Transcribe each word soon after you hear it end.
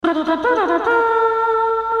All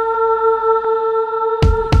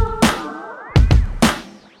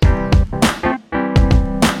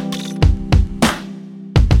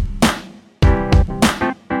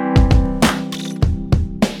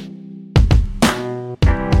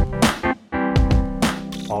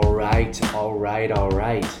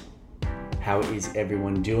right. How is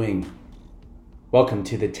everyone doing? Welcome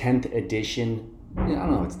to the 10th edition. I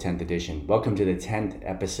don't know if it's 10th edition. Welcome to the 10th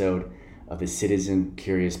episode of the Citizen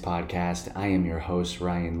Curious podcast. I am your host,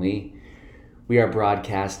 Ryan Lee. We are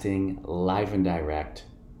broadcasting live and direct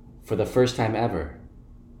for the first time ever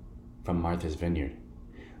from Martha's Vineyard.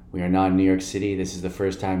 We are not in New York City. This is the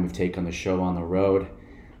first time we've taken the show on the road.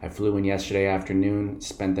 I flew in yesterday afternoon,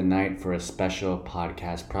 spent the night for a special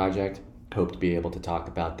podcast project. Hope to be able to talk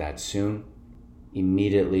about that soon.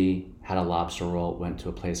 Immediately had a lobster roll, went to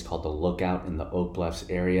a place called The Lookout in the Oak Bluffs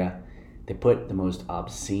area. They put the most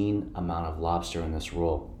obscene amount of lobster in this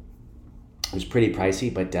roll. It was pretty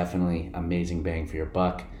pricey, but definitely amazing bang for your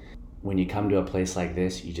buck. When you come to a place like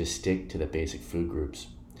this, you just stick to the basic food groups.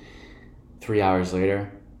 3 hours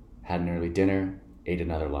later, had an early dinner, ate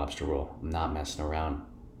another lobster roll. I'm not messing around.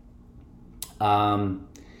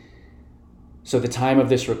 So the time of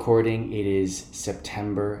this recording, it is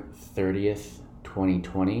September 30th,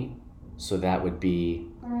 2020. So that would be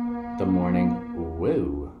the morning.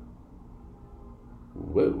 Whoa.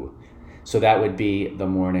 So that would be the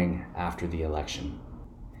morning after the election.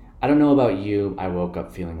 I don't know about you. I woke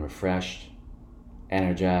up feeling refreshed,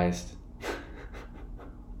 energized,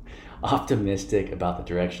 optimistic about the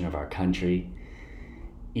direction of our country.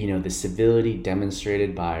 You know, the civility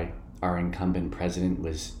demonstrated by our incumbent president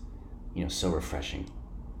was so refreshing.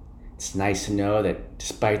 It's nice to know that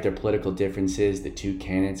despite their political differences, the two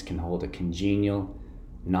candidates can hold a congenial,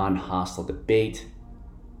 non-hostile debate.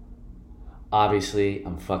 Obviously,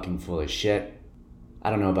 I'm fucking full of shit. I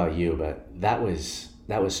don't know about you, but that was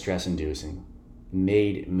stress-inducing.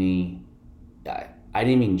 Made me... I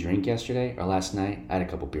didn't even drink yesterday or last night. I had a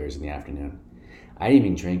couple beers in the afternoon. I didn't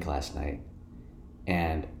even drink last night,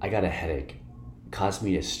 and I got a headache. It caused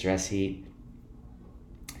me a stress heat.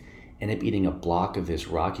 Ended up eating a block of this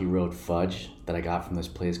Rocky Road fudge that I got from this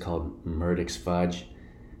place called Murdoch's Fudge.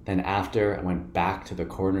 Then after, I went back to the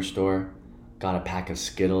corner store, got a pack of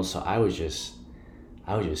Skittles. So I was just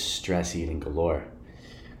stress eating galore.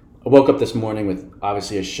 I woke up this morning with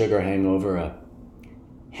obviously a sugar hangover, a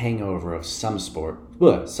hangover of some sort.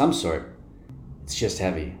 It's just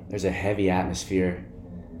heavy. There's a heavy atmosphere.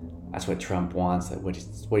 That's what Trump wants.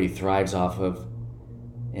 That's what he thrives off of.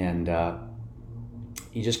 And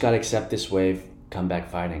you just got to accept this wave, come back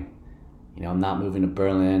fighting. I'm not moving to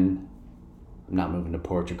Berlin. I'm not moving to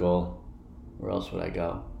Portugal. Where else would I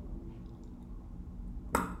go?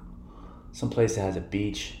 Someplace that has a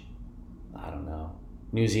beach. I don't know.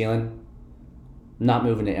 New Zealand. I'm not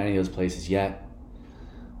moving to any of those places yet.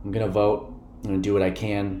 I'm going to vote. I'm going to do what I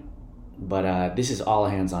can. But this is all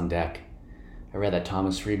hands on deck. I read that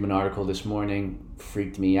Thomas Friedman article this morning.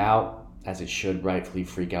 Freaked me out, as it should rightfully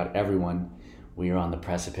freak out everyone. We are on the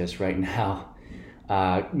precipice right now.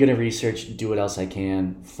 Gonna research, do what else I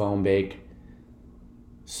can, phone bake,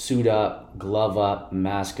 suit up, glove up,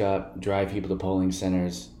 mask up, drive people to polling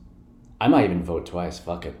centers. I might even vote twice,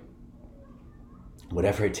 fuck it.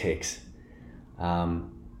 Whatever it takes.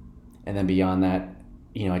 And then beyond that,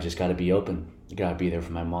 I just gotta be open. I gotta be there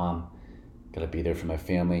for my mom. Gotta be there for my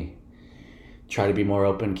family. Try to be more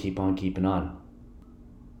open, keep on keeping on.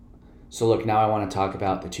 So look, now I want to talk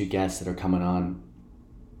about the two guests that are coming on.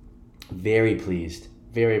 Very pleased,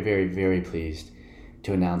 very, very, very pleased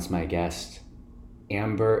to announce my guest,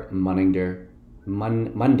 Amber Mundinger,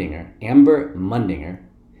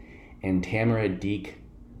 and Tamara Deike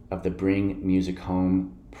of the Bring Music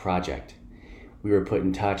Home project. We were put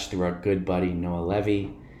in touch through our good buddy, Noah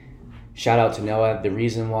Levy. Shout out to Noah. The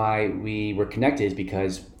reason why we were connected is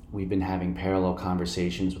because we've been having parallel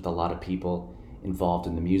conversations with a lot of people involved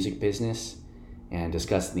in the music business and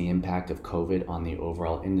discussing the impact of COVID on the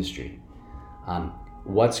overall industry.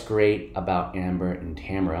 What's great about Amber and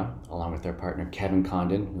Tamara, along with their partner Kevin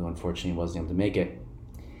Condon, who unfortunately wasn't able to make it,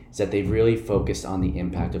 is that they've really focused on the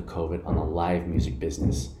impact of COVID on the live music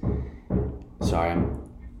business. Sorry,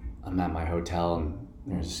 I'm at my hotel and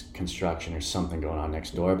there's construction or something going on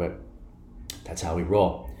next door, but that's how we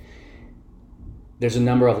roll. There's a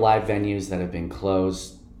number of live venues that have been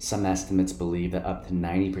closed. Some estimates believe that up to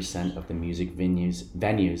 90% of the music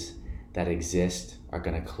venues that exist are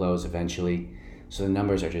going to close eventually. So the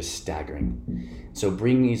numbers are just staggering. So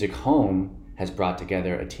Bring Music Home has brought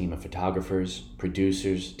together a team of photographers,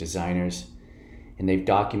 producers, designers, and they've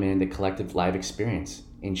documented the collective live experience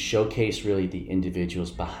and showcase really the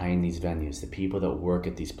individuals behind these venues, the people that work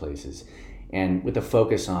at these places, and with a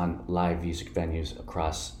focus on live music venues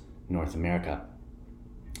across North America.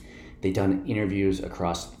 They've done interviews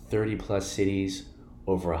across 30 plus cities,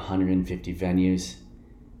 over 150 venues.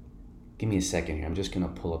 Give me a second here. I'm just going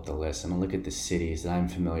to pull up the list. I'm going to look at the cities that I'm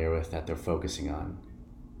familiar with that they're focusing on.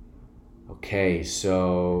 Okay,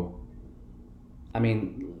 so, I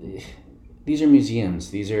mean, these are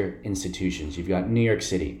museums. These are institutions. You've got New York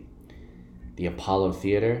City, the Apollo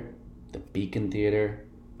Theater, the Beacon Theater,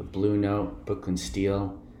 the Blue Note, Brooklyn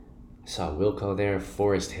Steel. I saw Wilco there,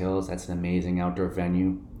 Forest Hills. That's an amazing outdoor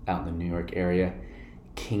venue out in the New York area.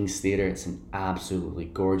 King's Theater, it's an absolutely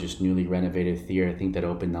gorgeous, newly renovated theater. I think that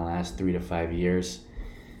opened in the last 3 to 5 years.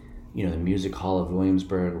 You know, the Music Hall of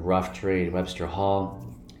Williamsburg, Rough Trade, Webster Hall.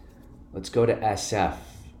 Let's go to SF.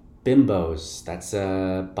 Bimbos, that's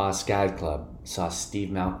a Boscad Club. Saw Steve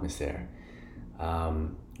Malkmus there.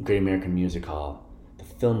 Great American Music Hall. The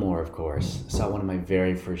Fillmore, of course. Saw one of my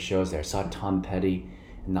very first shows there. Saw Tom Petty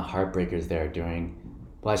and the Heartbreakers there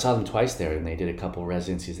I saw them twice there, and they did a couple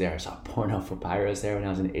residencies there. I saw Porno for Pyros there when I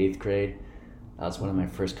was in 8th grade. That was one of my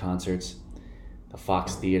first concerts. The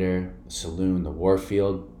Fox Theater, the Saloon, the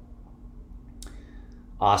Warfield.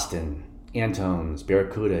 Austin, Antones,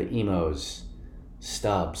 Barracuda, Emos,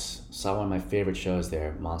 Stubbs. Saw one of my favorite shows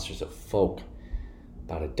there, Monsters of Folk,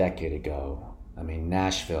 about a decade ago. I mean,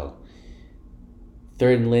 Nashville.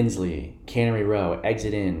 3rd and Lindsley, Cannery Row,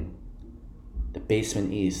 Exit In, the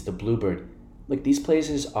Basement East, the Bluebird. Look, these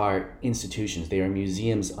places are institutions. They are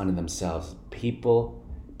museums unto themselves.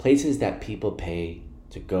 Places that people pay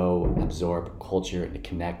to go absorb culture and to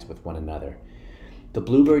connect with one another. The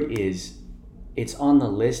Bluebird it's on the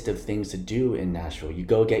list of things to do in Nashville. You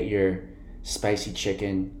go get your spicy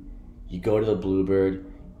chicken, you go to the Bluebird,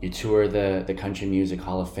 you tour the Country Music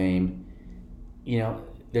Hall of Fame. You know,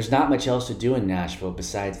 there's not much else to do in Nashville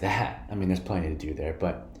besides that. I mean, there's plenty to do there,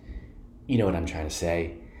 but you know what I'm trying to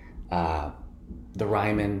say. The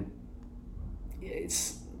Ryman,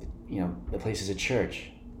 the place is a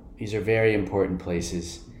church. These are very important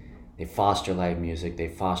places. They foster live music. They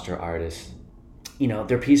foster artists. You know,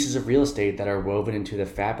 they're pieces of real estate that are woven into the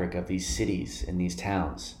fabric of these cities and these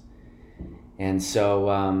towns. And so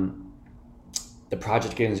the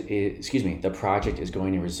project is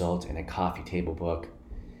going to result in a coffee table book,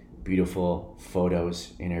 beautiful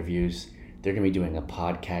photos, interviews. They're going to be doing a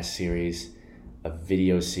podcast series, a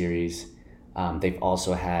video series. They've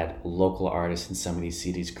also had local artists in some of these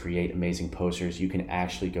cities create amazing posters. You can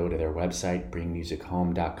actually go to their website,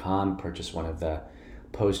 bringmusichome.com, purchase one of the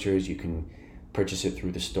posters. You can purchase it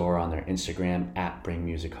through the store on their Instagram at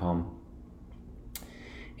bringmusichome.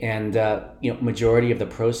 And majority of the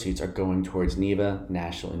proceeds are going towards NIVA,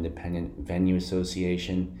 National Independent Venue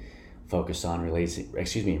Association, focused on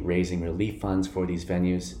raising relief funds for these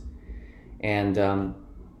venues. And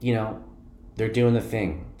they're doing the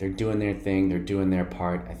thing. They're doing their thing. They're doing their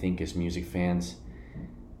part, I think, as music fans.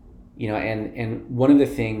 You know, and one of the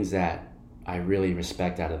things that I really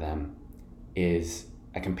respect out of them is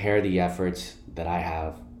I compare the efforts that I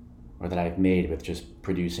have or that I've made with just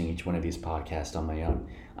producing each one of these podcasts on my own.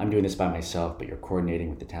 I'm doing this by myself, but you're coordinating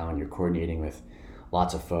with the talent. You're coordinating with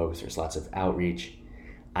lots of folks. There's lots of outreach.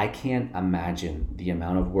 I can't imagine the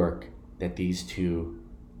amount of work that these two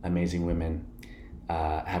amazing women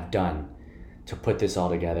have done to put this all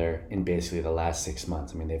together in basically the last 6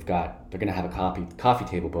 months. I mean, they're going to have a coffee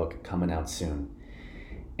table book coming out soon.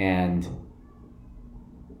 And,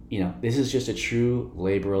 this is just a true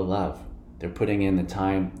labor of love. They're putting in the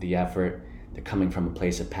time, the effort. They're coming from a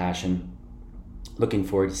place of passion. Looking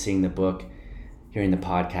forward to seeing the book, hearing the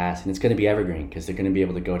podcast, and it's going to be evergreen because they're going to be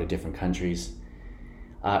able to go to different countries.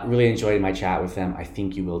 Really enjoyed my chat with them. I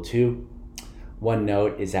think you will too. One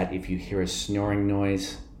note is that if you hear a snoring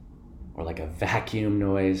noise or like a vacuum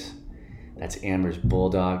noise, that's Amber's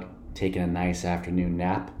bulldog taking a nice afternoon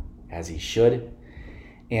nap, as he should.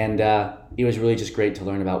 And it was really just great to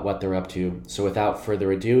learn about what they're up to. So without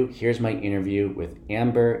further ado, here's my interview with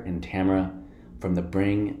Amber and Tamara from the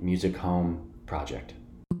Bring Music Home project.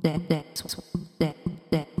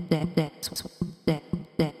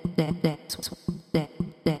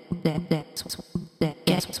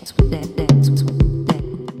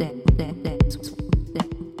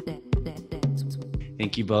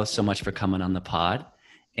 Thank you both so much for coming on the pod.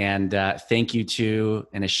 And thank you to,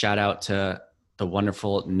 and a shout out to the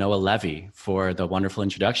wonderful Noah Levy for the wonderful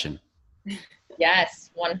introduction. Yes,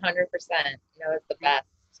 100%. Noah's the best.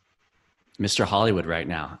 Mr. Hollywood right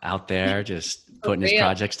now, out there just putting his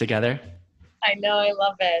projects together. I know, I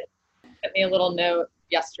love it. Sent me a little note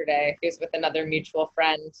yesterday. He was with another mutual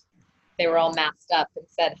friend they were all masked up and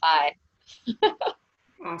said hi.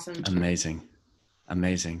 Awesome. Amazing.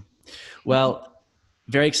 Amazing. Well,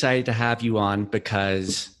 very excited to have you on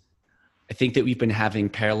because I think that we've been having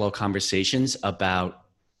parallel conversations about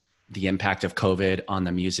the impact of COVID on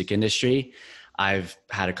the music industry. I've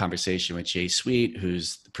had a conversation with Jay Sweet,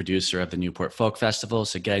 who's the producer of the Newport Folk Festival.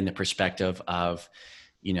 So getting the perspective of,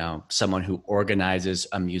 you know, someone who organizes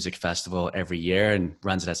a music festival every year and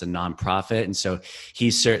runs it as a nonprofit. And so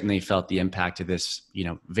he's certainly felt the impact of this, you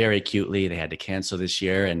know, very acutely. They had to cancel this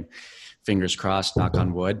year, and fingers crossed, knock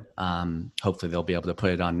on wood. Hopefully they'll be able to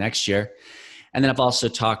put it on next year. And then I've also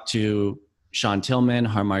talked to Sean Tillman,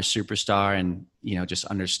 Harmar Superstar, and, you know, just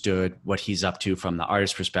understood what he's up to from the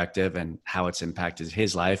artist perspective and how it's impacted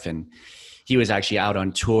his life. And he was actually out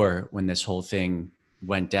on tour when this whole thing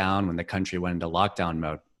went down, when the country went into lockdown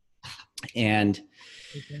mode. And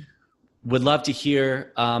would love to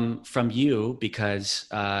hear from you, because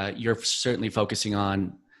you're certainly focusing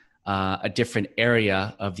on a different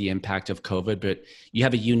area of the impact of COVID, but you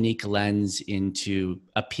have a unique lens into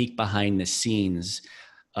a peek behind the scenes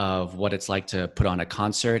of what it's like to put on a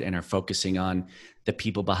concert, and are focusing on the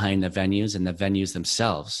people behind the venues and the venues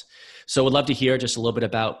themselves. So would love to hear just a little bit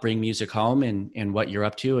about Bring Music Home and what you're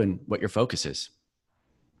up to and what your focus is.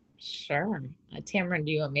 Sure. Tamara, do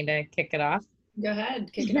you want me to kick it off? Go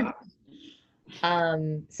ahead, kick it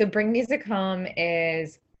off. So Bring Music Home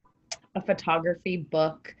is a photography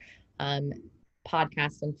book,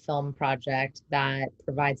 podcast and film project that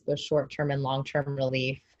provides both short-term and long-term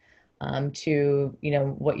relief to, you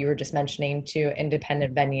know, what you were just mentioning, to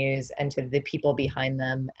independent venues and to the people behind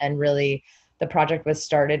them. And really, the project was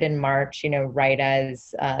started in March, you know, right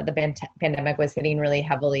as the pandemic was hitting really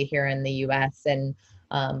heavily here in the US. And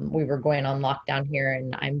we were going on lockdown here,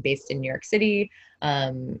 and I'm based in New York City, you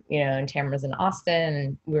know, and Tamara's in Austin.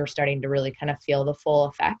 And we were starting to really kind of feel the full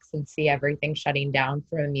effects and see everything shutting down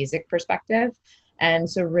from a music perspective. And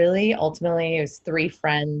so really, ultimately, it was three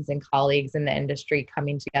friends and colleagues in the industry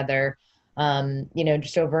coming together, you know,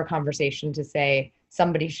 just over a conversation to say,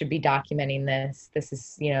 somebody should be documenting this. This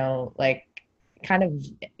is, you know, like kind of,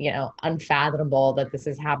 you know, unfathomable that this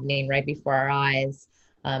is happening right before our eyes.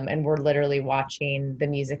 And we're literally watching the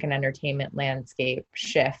music and entertainment landscape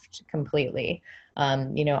shift completely.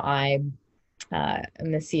 You know, I'm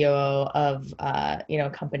the COO of, you know,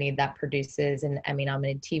 a company that produces an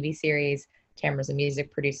Emmy-nominated TV series. Tamara's a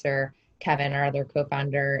music producer. Kevin, our other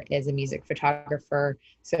co-founder, is a music photographer.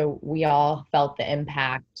 So we all felt the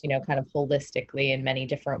impact, you know, kind of holistically in many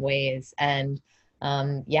different ways. And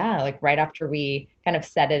yeah, like right after we kind of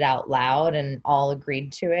said it out loud and all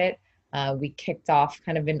agreed to it, we kicked off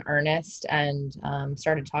kind of in earnest and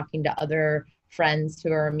started talking to other friends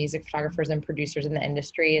who are music photographers and producers in the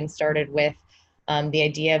industry, and started with the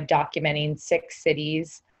idea of documenting 6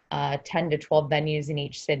 cities, 10 to 12 venues in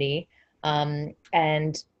each city,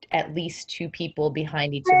 and at least 2 people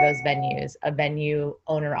behind each of those venues, a venue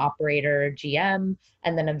owner, operator, GM,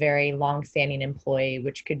 and then a very long-standing employee,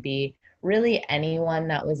 which could be really anyone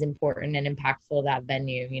that was important and impactful to that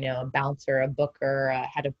venue, you know, a bouncer, a booker, a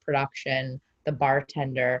head of production, the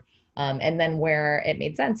bartender, and then where it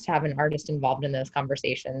made sense to have an artist involved in those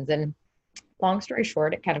conversations. And long story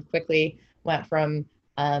short, it kind of quickly went from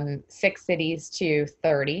 6 cities to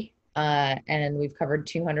 30. And we've covered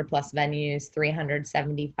 200 plus venues,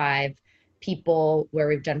 375 people, where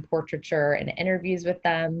we've done portraiture and interviews with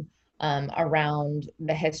them around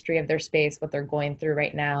the history of their space, what they're going through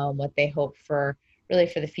right now, and what they hope for really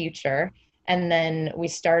for the future. And then we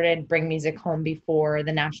started Bring Music Home before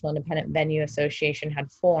the National Independent Venue Association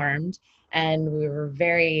had formed. And we were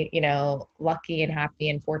very, you know, lucky and happy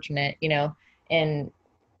and fortunate, you know, in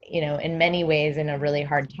many ways in a really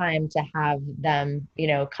hard time to have them, you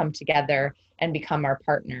know, come together and become our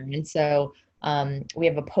partner. And so we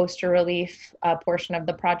have a poster relief portion of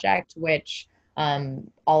the project, which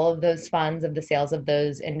all of those funds of the sales of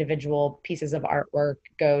those individual pieces of artwork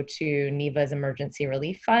go to NIVA's Emergency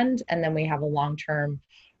Relief Fund. And then we have a long-term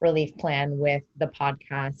relief plan with the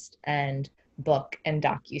podcast and book and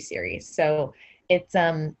docuseries. So it's,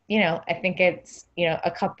 you know, I think it's, you know,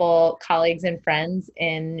 a couple colleagues and friends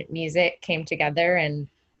in music came together, and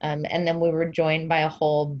then we were joined by a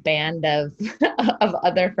whole band of, of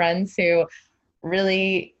other friends who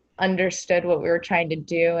really understood what we were trying to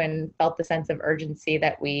do and felt the sense of urgency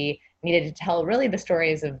that we needed to tell really the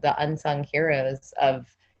stories of the unsung heroes of,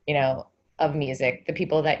 you know, of music, the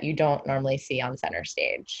people that you don't normally see on center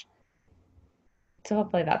stage. So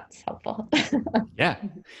hopefully that's helpful. Yeah,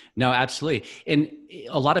 no, absolutely. And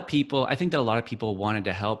a lot of people, I think that a lot of people wanted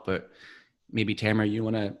to help, but maybe Tamara, you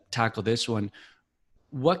want to tackle this one.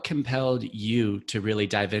 what compelled you to really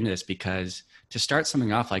dive into this? Because to start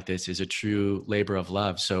something off like this is a true labor of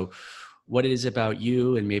love. So what is it about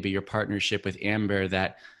you and maybe your partnership with Amber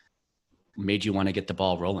that made you want to get the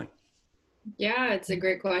ball rolling? Yeah, it's a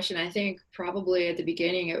great question. I think probably at the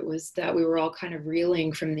beginning it was that we were all kind of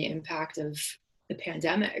reeling from the impact of the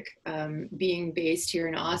pandemic. Being based here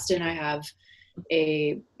in Austin, I have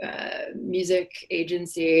a music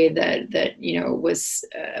agency that was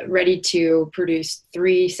ready to produce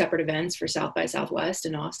 3 separate events for South by Southwest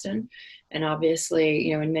in Austin. And obviously,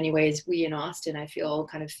 in many ways, we in Austin, I feel,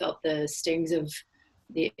 kind of felt the stings of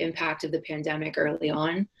the impact of the pandemic early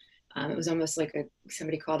on. It was almost like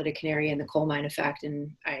somebody called it a canary in the coal mine effect, and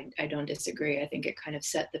I don't disagree. I think it kind of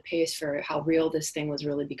set the pace for how real this thing was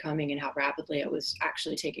really becoming and how rapidly it was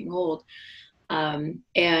actually taking hold. And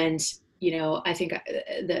I think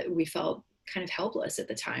that we felt kind of helpless at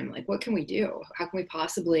the time. Like, what can we do? How can we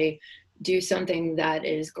possibly do something that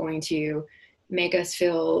is going to make us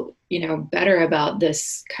feel, better about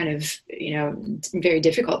this kind of, very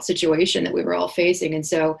difficult situation that we were all facing? And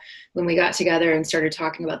so when we got together and started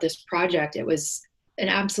talking about this project, it was an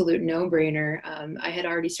absolute no-brainer. I had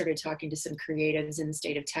already started talking to some creatives in the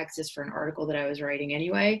state of Texas for an article that I was writing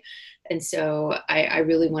anyway. And so I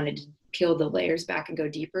really wanted to peel the layers back and go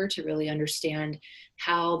deeper to really understand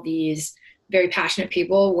how these very passionate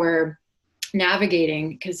people were navigating,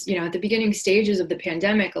 because at the beginning stages of the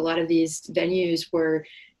pandemic, a lot of these venues were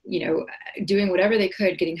doing whatever they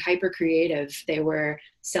could, getting hyper creative. They were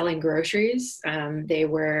selling groceries. They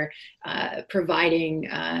were providing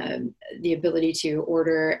the ability to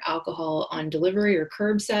order alcohol on delivery or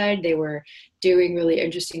curbside. They were doing really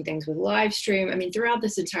interesting things with live stream. I mean, throughout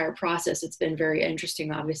this entire process, it's been very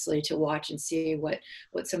interesting, obviously, to watch and see what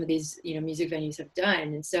some of these, music venues have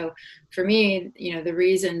done. And so for me, the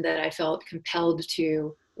reason that I felt compelled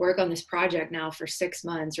to work on this project now for 6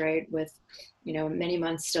 months, right, with many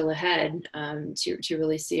months still ahead, to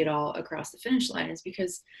really see it all across the finish line, is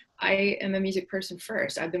because I am a music person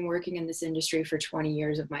first. I've been working in this industry for 20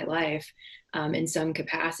 years of my life, in some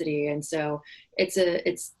capacity. And so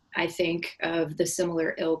it's I think of the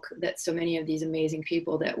similar ilk that so many of these amazing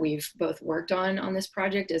people that we've both worked on this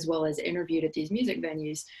project, as well as interviewed at these music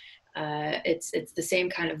venues. It's the same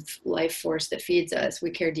kind of life force that feeds us.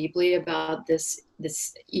 We care deeply about this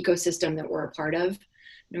ecosystem that we're a part of,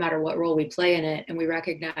 no matter what role we play in it. And we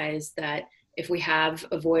recognize that if we have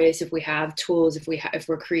a voice, if we have tools, if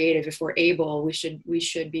we're creative, if we're able, we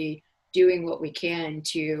should be doing what we can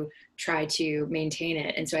to try to maintain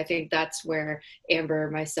it. And so I think that's where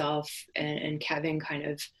Amber, myself, and Kevin kind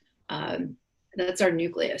of, that's our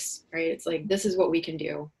nucleus, right? It's like, this is what we can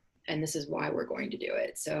do, and this is why we're going to do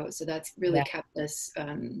it. So that's really kept us,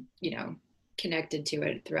 connected to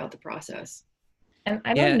it throughout the process. And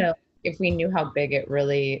I don't know if we knew how big it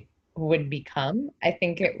really would become. I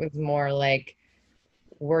think it was more like,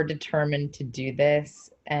 we're determined to do this,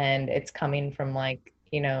 and it's coming from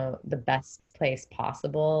the best place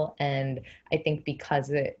possible. And I think because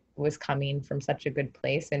it was coming from such a good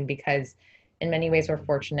place, and because in many ways we're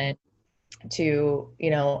fortunate to,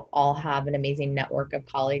 all have an amazing network of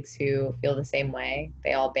colleagues who feel the same way,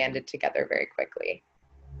 they all banded together very quickly.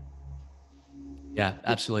 Yeah,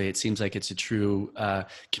 absolutely. It seems like it's a true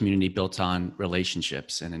community built on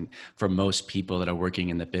relationships. And for most people that are working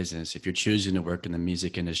in the business, if you're choosing to work in the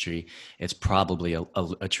music industry, it's probably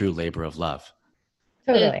a true labor of love.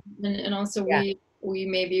 Totally. And also we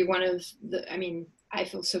may be one of I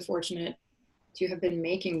feel so fortunate to have been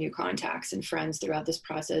making new contacts and friends throughout this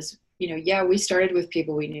process. We started with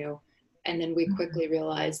people we knew, and then we quickly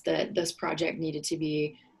realized that this project needed to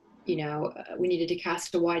be, we needed to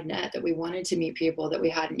cast a wide net, that we wanted to meet people that we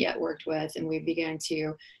hadn't yet worked with. And we began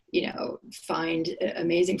to, find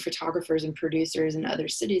amazing photographers and producers in other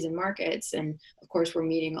cities and markets. And of course, we're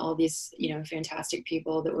meeting all these, fantastic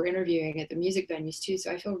people that we're interviewing at the music venues too.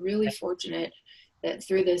 So I feel really fortunate that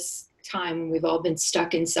through this time when we've all been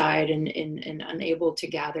stuck inside and unable to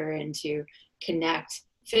gather and to connect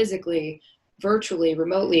physically, virtually,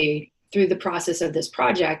 remotely, through the process of this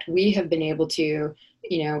project, we have been able to,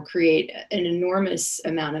 create an enormous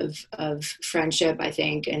amount of friendship, I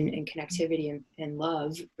think, and connectivity and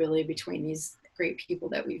love, really, between these great people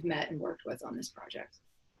that we've met and worked with on this project.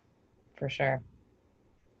 For sure.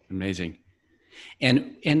 Amazing.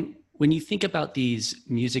 And when you think about these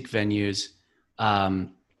music venues,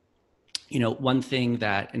 one thing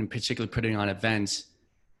that, in particular, putting on events,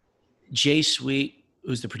 Jay Sweet,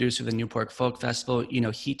 who's the producer of the Newport Folk Festival,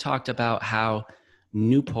 he talked about how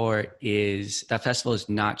that festival is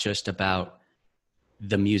not just about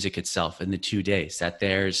the music itself in the 2 days, that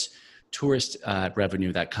there's tourist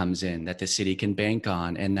revenue that comes in that the city can bank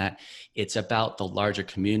on, and that it's about the larger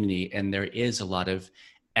community. And there is a lot of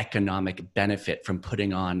economic benefit from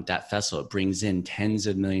putting on that festival. It brings in tens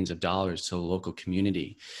of millions of dollars to the local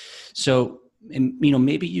community. So, and,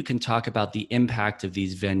 maybe you can talk about the impact of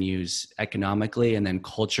these venues economically and then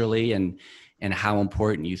culturally, and how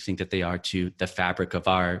important you think that they are to the fabric of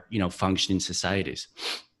our, functioning societies.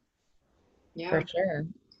 Yeah, For sure.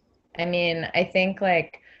 I mean, I think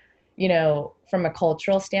from a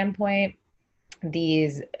cultural standpoint,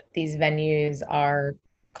 these venues are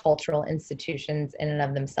cultural institutions in and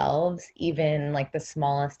of themselves. Even like the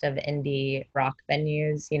smallest of indie rock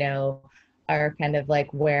venues, are kind of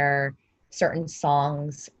like where certain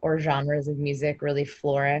songs or genres of music really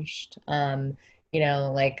flourished. I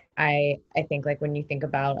think like when you think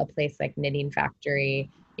about a place like Knitting Factory,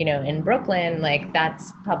 in Brooklyn, like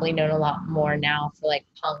that's probably known a lot more now for like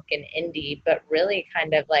punk and indie, but really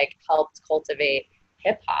kind of like helped cultivate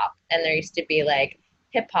hip hop. And there used to be like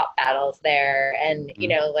hip hop battles there, and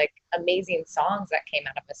like amazing songs that came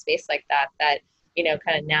out of a space like that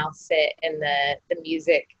kind of now sit in the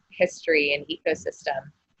music history and ecosystem.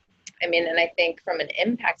 I mean, and I think from an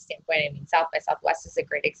impact standpoint, I mean, South by Southwest is a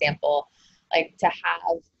great example. Like to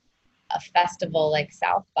have a festival like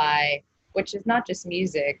South by, which is not just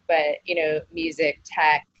music, but music,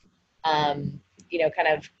 tech, kind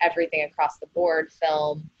of everything across the board,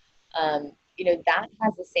 film, that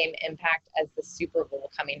has the same impact as the Super Bowl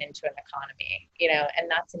coming into an economy, and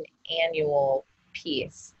that's an annual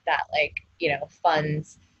piece that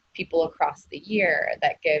funds people across the year,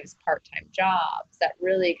 that gives part-time jobs, that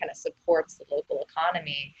really kind of supports the local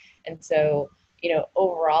economy. And so,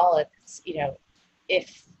 overall, it's,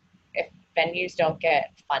 if venues don't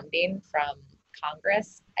get funding from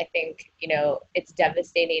Congress, I think, it's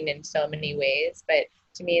devastating in so many ways. But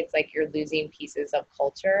to me, it's like you're losing pieces of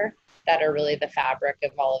culture that are really the fabric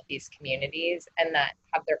of all of these communities, and that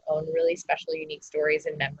have their own really special, unique stories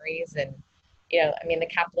and memories. And, I mean, the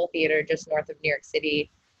Capitol Theater just north of New York City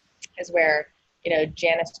is where,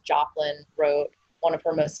 Janis Joplin wrote one of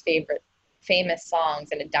her most famous songs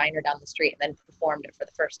in a diner down the street, and then performed it for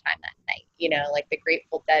the first time that night. Like the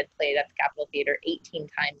Grateful Dead played at the Capitol Theater 18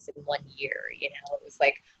 times in 1 year. It was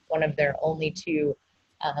like one of their only two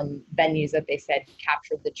venues that they said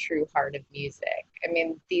captured the true heart of music. I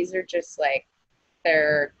mean, these are just like,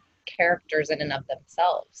 they're characters in and of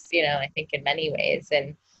themselves, I think in many ways.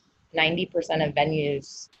 And 90% of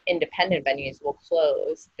venues, independent venues, will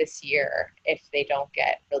close this year if they don't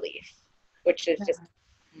get relief, which is just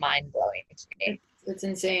mind-blowing to me. It's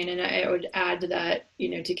insane. And I would add to that,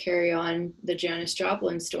 to carry on the Janis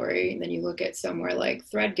Joplin story, then you look at somewhere like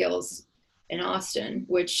Threadgill's in Austin,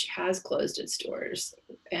 which has closed its doors.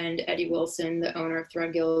 And Eddie Wilson, the owner of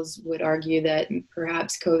Threadgill's, would argue that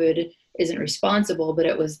perhaps COVID isn't responsible, but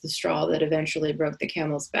it was the straw that eventually broke the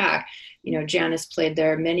camel's back. Janis played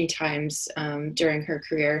there many times during her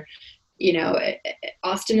career.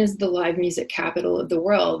 Austin is the live music capital of the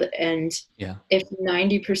world. And if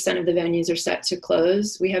 90% of the venues are set to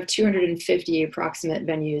close, we have 250 approximate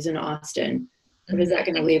venues in Austin. What is that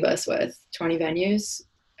going to leave us with? 20 venues?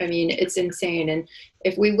 I mean, it's insane. And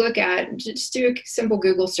if we look at, just do a simple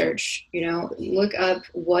Google search, look up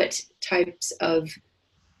what types of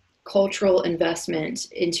cultural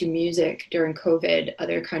investment into music during COVID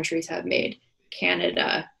other countries have made.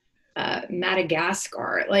 Canada,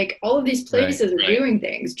 Madagascar, like all of these places are doing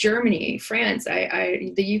things. Germany, France,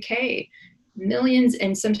 the UK, millions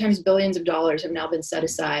and sometimes billions of dollars have now been set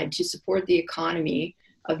aside to support the economy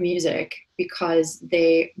of music, because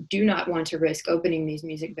they do not want to risk opening these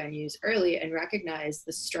music venues early and recognize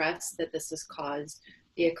the stress that this has caused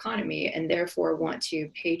the economy, and therefore want to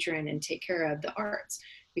patron and take care of the arts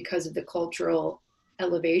because of the cultural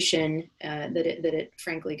elevation that it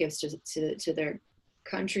frankly gives to their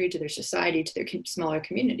country, to their society, to their smaller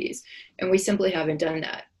communities. And we simply haven't done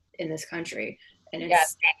that in this country, and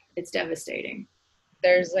it's devastating.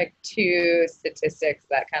 There's like two statistics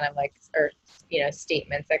that kind of like, or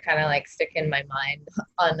statements that kind of like stick in my mind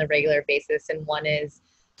on the regular basis. And one is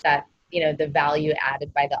that the value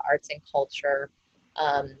added by the arts and culture,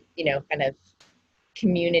 kind of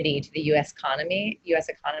community to the U.S. economy. U.S.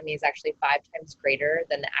 economy is actually 5 times greater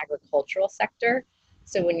than the agricultural sector.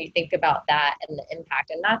 So when you think about that and the impact,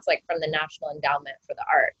 and that's like from the National Endowment for the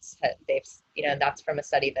Arts, they've, that's from a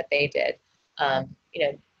study that they did.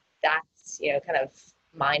 That's, kind of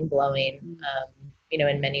mind blowing,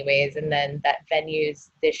 in many ways. And then that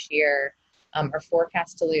venues this year are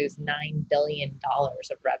forecast to lose $9 billion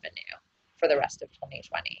of revenue for the rest of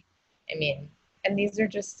 2020. I mean, and these are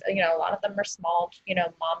just, a lot of them are small,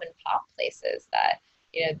 mom and pop places that,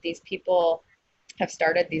 these people have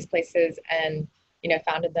started these places and,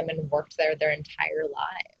 founded them and worked there their entire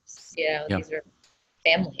lives. Yeah. These are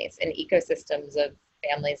families and ecosystems of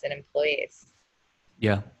families and employees.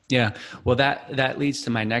 Yeah. Yeah. Well, that leads to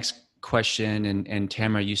my next question. And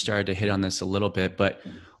Tamara, you started to hit on this a little bit, but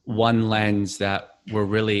one lens that we're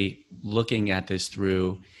really looking at this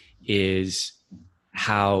through is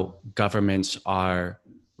how governments are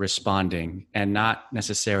responding and not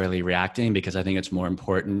necessarily reacting, because I think it's more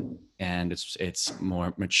important and it's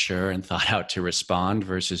more mature and thought out to respond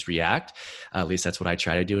versus react. At least that's what I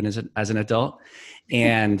try to do as an adult.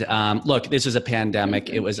 And look, this was a pandemic.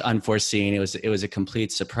 It was unforeseen. It was a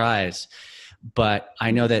complete surprise. But I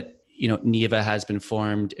know that NIVA has been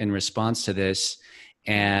formed in response to this,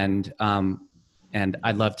 and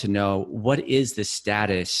I'd love to know, what is the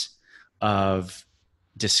status of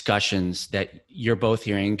discussions that you're both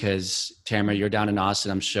hearing? Because Tamara, you're down in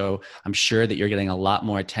Austin. I'm sure that you're getting a lot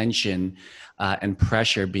more attention and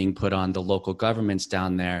pressure being put on the local governments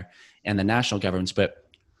down there and the national governments. But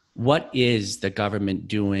what is the government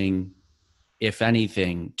doing, if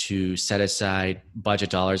anything, to set aside budget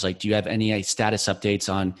dollars? Like, do you have any status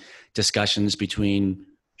updates on discussions between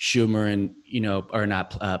Schumer and, or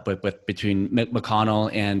not, but between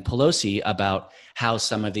McConnell and Pelosi about how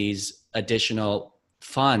some of these additional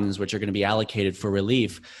funds, which are going to be allocated for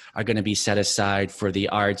relief, are going to be set aside for the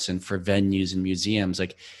arts and for venues and museums?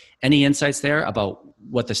 Like, any insights there about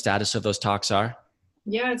what the status of those talks are?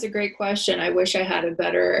 Yeah, it's a great question. I wish I had a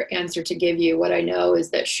better answer to give you. What I know is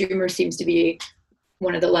that Schumer seems to be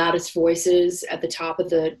one of the loudest voices at the top of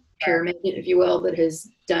the pyramid, if you will, that has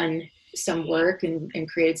done some work and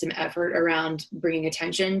created some effort around bringing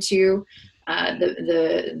attention to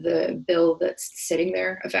the bill that's sitting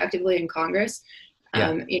there effectively in Congress.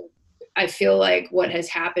 Yeah. I feel like what has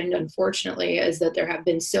happened, unfortunately, is that there have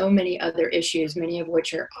been so many other issues, many of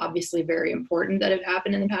which are obviously very important, that have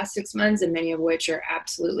happened in the past 6 months, and many of which are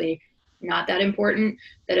absolutely not that important,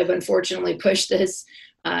 that have unfortunately pushed this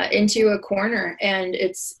into a corner. And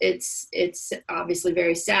it's obviously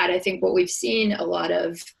very sad. I think what we've seen a lot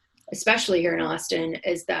of, especially here in Austin,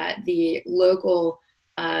 is that the local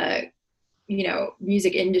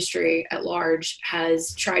music industry at large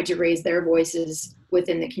has tried to raise their voices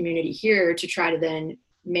within the community here to try to then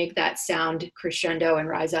make that sound crescendo and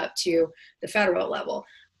rise up to the federal level.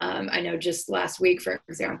 I know just last week, for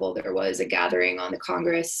example, there was a gathering on the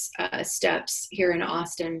Congress steps here in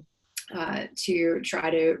Austin to try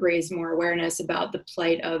to raise more awareness about the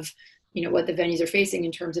plight of what the venues are facing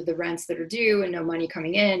in terms of the rents that are due and no money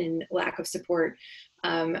coming in and lack of support.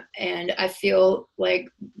 And I feel like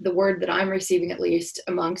the word that I'm receiving, at least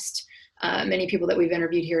amongst many people that we've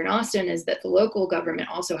interviewed here in Austin, is that the local government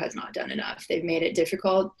also has not done enough. They've made it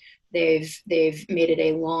difficult. They've made it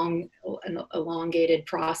an elongated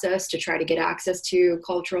process to try to get access to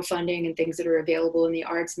cultural funding and things that are available in the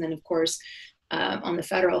arts. And then, of course, on the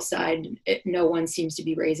federal side, no one seems to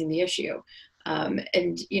be raising the issue. And,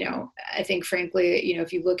 I think, frankly,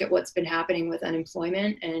 if you look at what's been happening with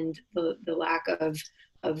unemployment and the lack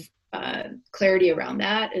of clarity around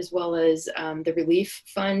that, as well as the relief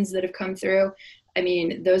funds that have come through, I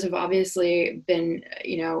mean, those have obviously been,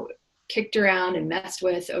 kicked around and messed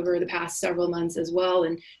with over the past several months as well.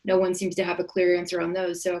 And no one seems to have a clear answer on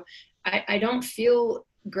those. So I don't feel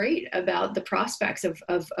great about the prospects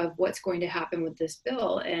of what's going to happen with this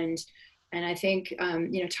bill. And I think,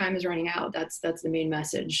 time is running out. That's the main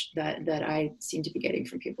message that I seem to be getting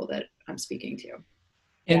from people that I'm speaking to.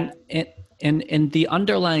 And the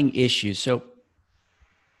underlying issues. So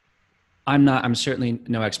I'm certainly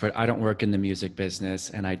no expert. I don't work in the music business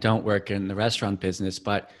and I don't work in the restaurant business,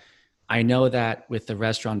 but I know that with the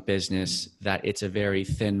restaurant business, that it's a very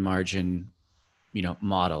thin margin,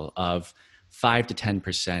 model of 5 to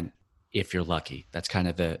 10% if you're lucky. That's kind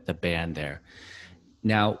of the band there.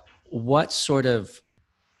 Now, what sort of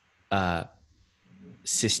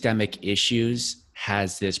systemic issues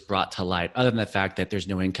has this brought to light, other than the fact that there's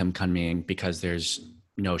no income coming in because there's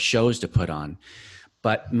no shows to put on?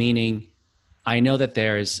 But meaning, I know that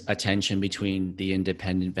there's a tension between the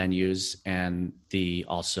independent venues and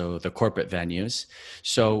also the corporate venues.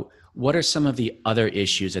 So what are some of the other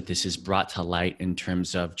issues that this has brought to light in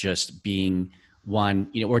terms of just being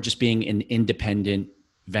or just being an independent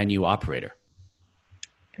venue operator?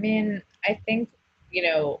 I mean, I think,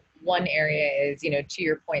 one area is, to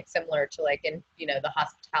your point, similar to like in, the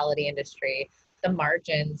hospitality industry, the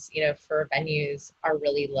margins, for venues are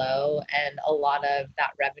really low. And a lot of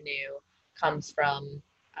that revenue comes from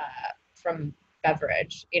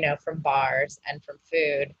beverage, from bars and from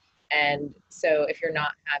food. And so if you're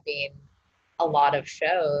not having a lot of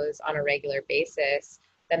shows on a regular basis,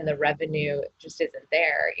 then the revenue just isn't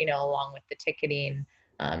there, along with the ticketing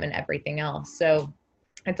and everything else. So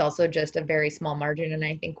it's also just a very small margin. And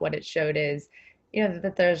I think what it showed is,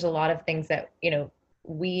 that there's a lot of things that,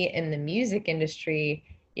 we in the music industry,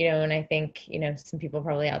 and I think, some people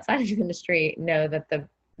probably outside of the industry know that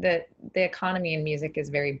the economy in music is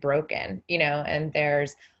very broken, and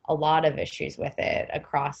there's a lot of issues with it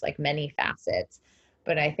across like many facets.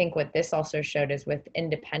 But I think what this also showed is with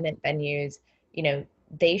independent venues,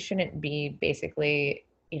 they shouldn't be basically,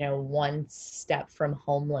 one step from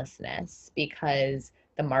homelessness because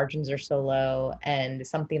the margins are so low and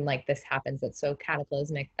something like this happens that's so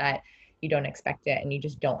cataclysmic that you don't expect it and you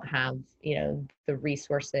just don't have, the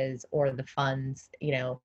resources or the funds,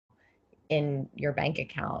 in your bank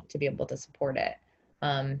account to be able to support it.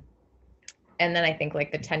 And then I think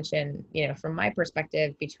like the tension, from my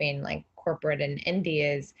perspective between like corporate and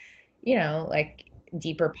indie is, like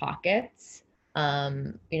deeper pockets,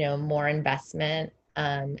 more investment.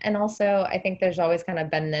 And also I think there's always kind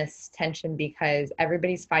of been this tension because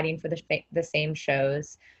everybody's fighting for the same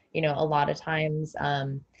shows, a lot of times,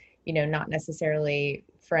 not necessarily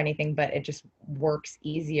for anything, but it just works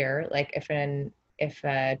easier. Like if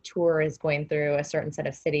a tour is going through a certain set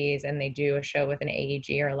of cities and they do a show with an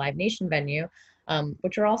AEG or a Live Nation venue,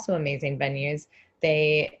 which are also amazing venues,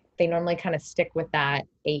 they normally kind of stick with that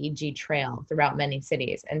AEG trail throughout many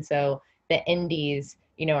cities. And so the indies,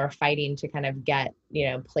 are fighting to kind of get,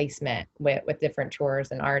 placement with different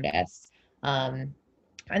tours and artists. And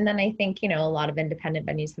then I think, a lot of independent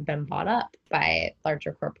venues have been bought up by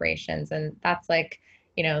larger corporations. And that's like,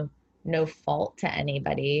 no fault to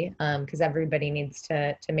anybody, because everybody needs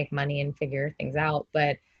to make money and figure things out.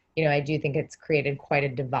 But, I do think it's created quite a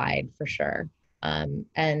divide for sure. And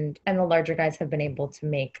the larger guys have been able to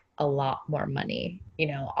make a lot more money,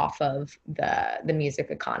 off of the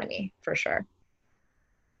music economy for sure.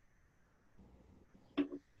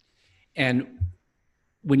 And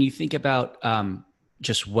when you think about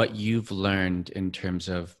just what you've learned in terms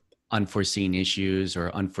of unforeseen issues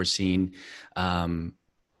or unforeseen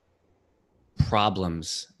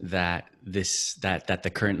problems that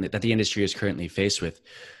the industry is currently faced with,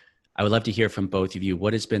 I would love to hear from both of you.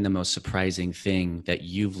 What has been the most surprising thing that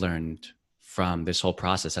you've learned from this whole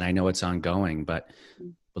process? And I know it's ongoing, but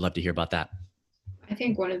would love to hear about that. I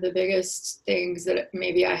think one of the biggest things that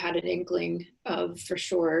maybe I had an inkling of for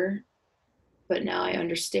sure, but now I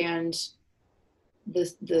understand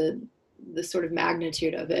the sort of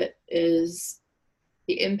magnitude of it, is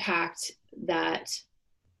the impact that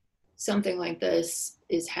something like this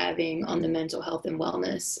is having on the mental health and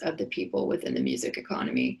wellness of the people within the music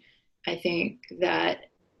economy. I think that,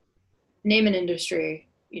 name an industry,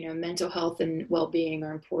 mental health and well-being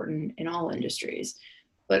are important in all industries.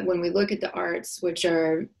 But when we look at the arts, which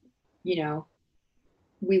are,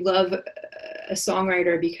 we love a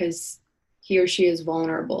songwriter because he or she is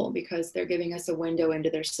vulnerable, because they're giving us a window into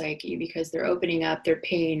their psyche, because they're opening up their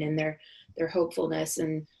pain and their hopefulness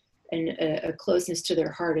and a closeness to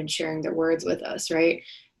their heart and sharing their words with us, right?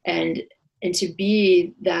 And to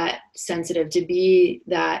be that sensitive, to be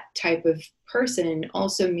that type of person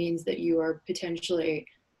also means that you are potentially,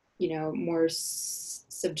 more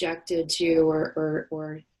subjected to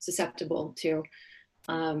or susceptible to,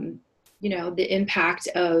 the impact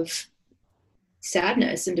of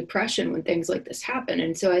sadness and depression when things like this happen.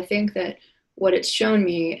 And so I think that what it's shown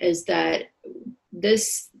me is that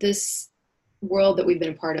this world that we've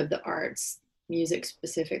been a part of, the arts, music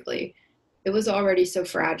specifically, it was already so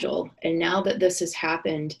fragile. And now that this has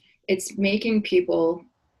happened, it's making people,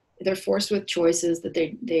 they're forced with choices that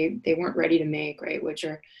they weren't ready to make, right? Which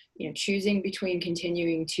are, choosing between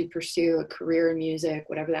continuing to pursue a career in music,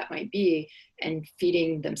 whatever that might be, and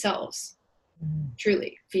feeding themselves,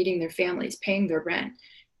 truly feeding their families, paying their rent.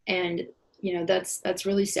 And, that's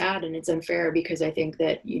really sad, and it's unfair, because I think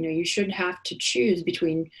that, you shouldn't have to choose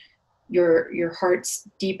between your heart's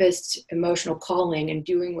deepest emotional calling and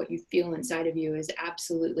doing what you feel inside of you is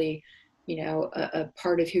absolutely, a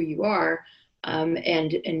part of who you are,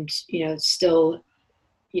 and still,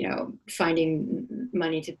 finding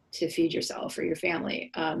money to feed yourself or your family.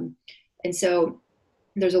 And so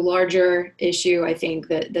there's a larger issue, I think,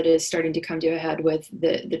 that is starting to come to a head with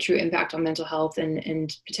the true impact on mental health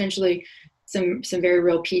and potentially some very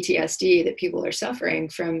real PTSD that people are suffering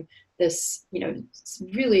from this,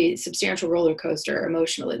 really substantial roller coaster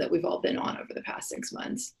emotionally that we've all been on over the past 6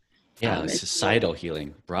 months. Yeah, societal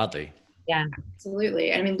healing broadly. Yeah,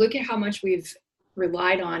 absolutely. I mean, look at how much we've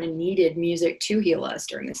relied on and needed music to heal us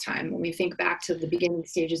during this time. When we think back to the beginning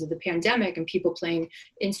stages of the pandemic and people playing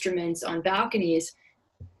instruments on balconies,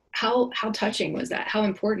 how touching was that? How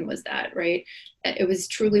important was that, right? It was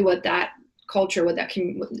truly what that culture, what that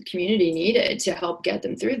what the community needed to help get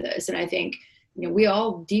them through this. And I think, we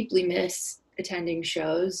all deeply miss attending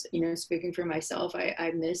shows. Speaking for myself,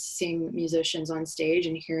 I miss seeing musicians on stage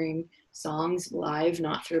and hearing songs live,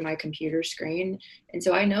 not through my computer screen. And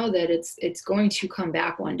so I know that it's going to come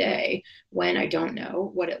back one day. When, I don't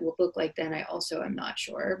know what it will look like then. I also am not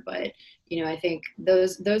sure. But I think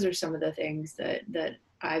those are some of the things that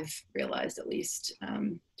I've realized, at least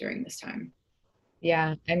during this time.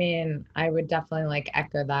 Yeah, I mean, I would definitely like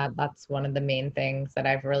echo that. That's one of the main things that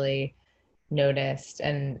I've really noticed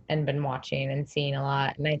and been watching and seeing a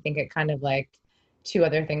lot. And I think it kind of like two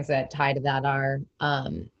other things that tie to that are,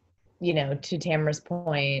 to Tamara's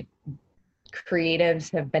point,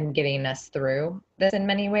 creatives have been getting us through this in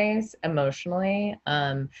many ways emotionally.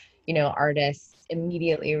 Artists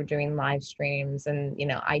immediately were doing live streams and,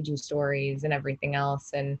 IG stories and everything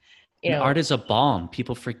else. And art is a balm.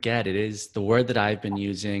 People forget it is the word that I've been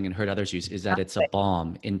using and heard others use, is that it's a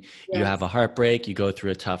balm. And you have a heartbreak, you go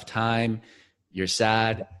through a tough time, you're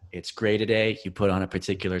sad, it's gray today, you put on a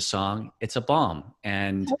particular song, it's a balm.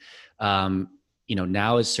 And,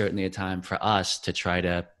 now is certainly a time for us to try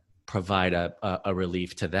to provide a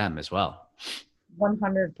relief to them as well.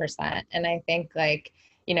 100%. And I think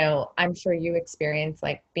I'm sure you experience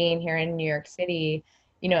like being here in New York City,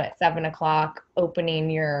 at 7:00 opening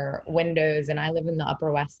your windows, and I live in the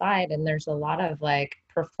Upper West Side, and there's a lot of like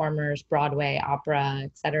performers, Broadway, opera,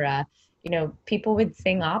 etc. People would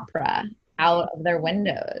sing opera out of their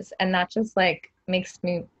windows, and that just like makes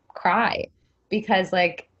me cry, because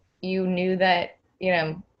like you knew that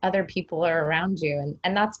other people are around you,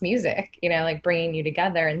 and that's music, like bringing you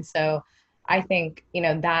together. And so I think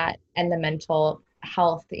that and the mental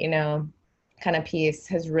health kind of piece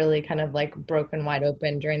has really kind of like broken wide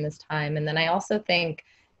open during this time. And then I also think,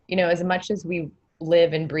 as much as we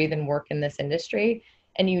live and breathe and work in this industry,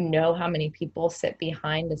 and how many people sit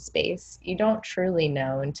behind a space, you don't truly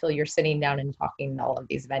know until you're sitting down and talking to all of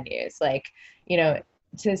these venues. Like,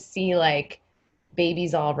 to see like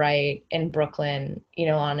Baby's All Right in Brooklyn,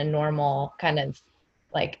 on a normal kind of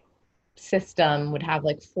like system would have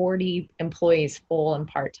like 40 employees full and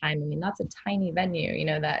part-time. I mean, that's a tiny venue,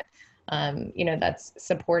 that's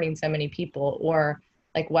supporting so many people. Or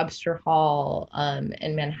like Webster Hall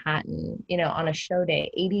in Manhattan, on a show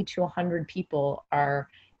day, 80 to 100 people are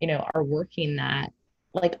working that,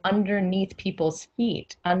 like underneath people's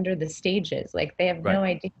feet, under the stages. Like they have no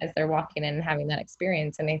idea as they're walking in and having that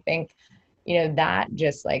experience. And I think, that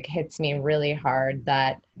just like hits me really hard,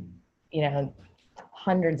 that,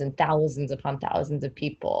 hundreds and thousands upon thousands of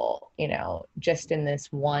people, just in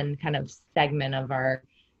this one kind of segment of our,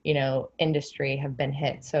 industry have been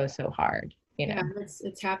hit so hard. Yeah,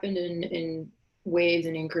 it's happened in waves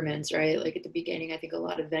and increments, right? Like at the beginning, I think a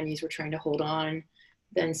lot of venues were trying to hold on.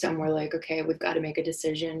 Then some were like, okay, we've got to make a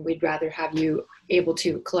decision. We'd rather have you able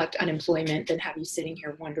to collect unemployment than have you sitting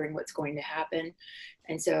here wondering what's going to happen.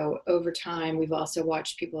 And so over time, we've also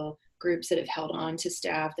watched groups that have held on to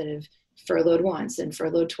staff that have furloughed once and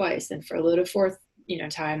furloughed twice and furloughed a fourth,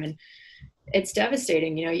 time. And it's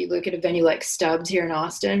devastating. You look at a venue like Stubbs here in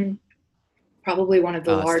Austin, probably one of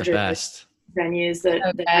the largest venues that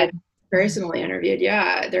I've personally interviewed.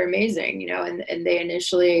 Yeah, they're amazing, and they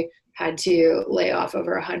initially had to lay off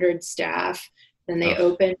over 100 staff. Then they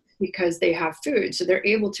opened because they have food, so they're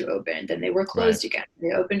able to open. Then they were closed again.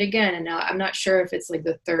 They opened again, and now I'm not sure if it's like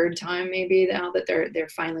the third time maybe now that they're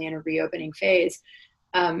finally in a reopening phase.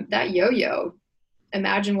 That yo-yo,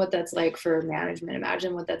 imagine what that's like for management.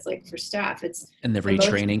 Imagine what that's like for staff. And the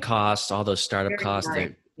retraining costs, all those startup costs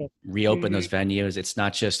to reopen those venues. It's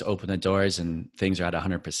not just open the doors and things are at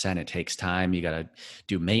 100%. It takes time. You got to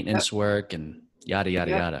do maintenance work and yada,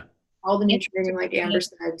 yada, yada. All the new training, like Amber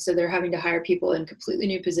said. So they're having to hire people in completely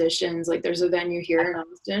new positions. Like there's a venue here in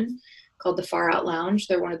Austin called the Far Out Lounge.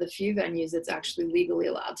 They're one of the few venues that's actually legally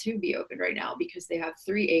allowed to be open right now because they have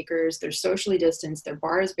 3 acres. They're socially distanced. Their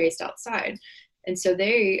bar is based outside. And so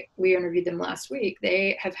we interviewed them last week.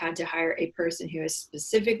 They have had to hire a person who is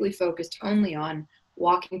specifically focused only on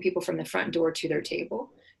walking people from the front door to their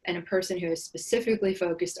table, and a person who is specifically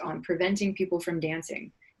focused on preventing people from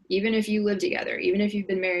dancing. Even if you live together, even if you've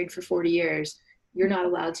been married for 40 years, you're not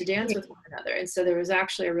allowed to dance with one another. And so there was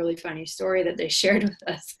actually a really funny story that they shared with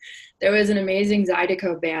us. There was an amazing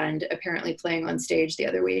Zydeco band apparently playing on stage the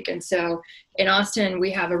other week. And so in Austin,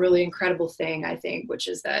 we have a really incredible thing, I think, which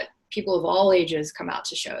is that people of all ages come out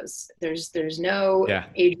to shows. There's no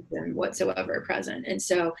ageism whatsoever present. And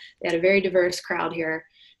so they had a very diverse crowd here,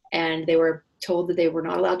 and they were told that they were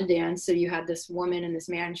not allowed to dance. So you had this woman and this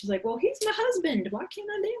man, and she's like, well, he's my husband, why can't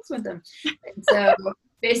I dance with him? And so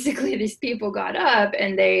basically these people got up,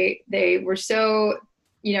 and they were so,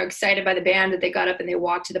 you know, excited by the band that they got up and they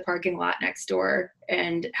walked to the parking lot next door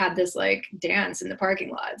and had this like dance in the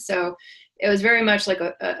parking lot. So it was very much like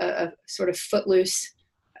a sort of footloose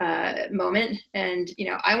moment. And, you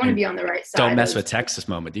know, I want to be on the right side. Don't mess with Texas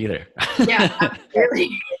moment either. Yeah, really.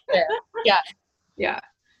 Yeah.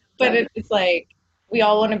 But it's like, we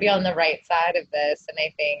all want to be on the right side of this. And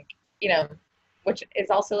I think, you know, which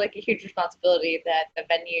is also like a huge responsibility that the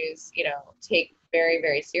venues, you know, take very,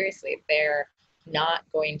 very seriously. They're not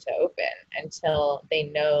going to open until they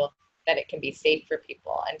know that it can be safe for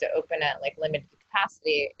people, and to open at like limited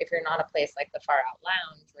capacity. If you're not a place like the Far Out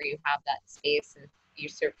Lounge where you have that space and you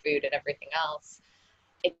serve food and everything else,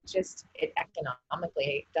 it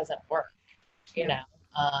economically doesn't work, you know?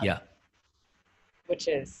 Yeah. Which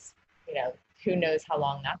is, you know, who knows how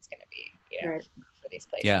long that's going to be, you know, for these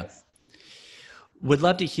places. Yeah. Would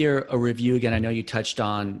love to hear a review again. I know you touched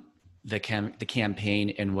on the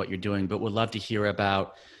campaign and what you're doing, but would love to hear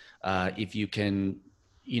about if you can,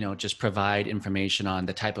 you know, just provide information on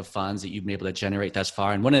the type of funds that you've been able to generate thus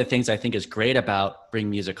far. And one of the things I think is great about Bring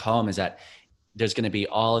Music Home is that there's going to be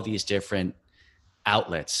all of these different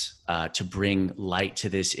outlets to bring light to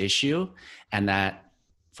this issue. And that,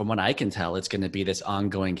 from what I can tell, it's going to be this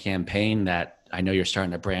ongoing campaign that I know you're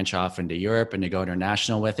starting to branch off into Europe and to go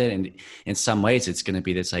international with it. And in some ways, it's going to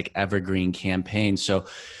be this like evergreen campaign. So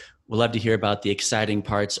we'd love to hear about the exciting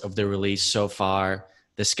parts of the release so far,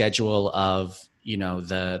 the schedule of, you know,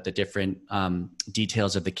 the different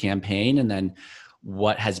details of the campaign, and then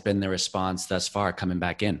what has been the response thus far coming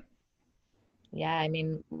back in. Yeah, I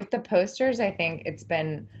mean, with the posters, I think it's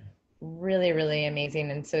been really, really amazing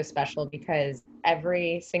and so special, because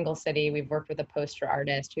every single city we've worked with a poster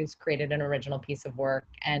artist who's created an original piece of work,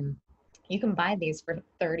 and you can buy these for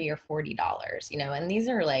 $30 or $40, you know, and these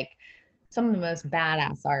are like some of the most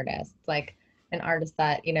badass artists, like an artist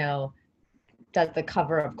that, you know, does the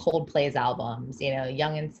cover of Coldplay's albums, you know,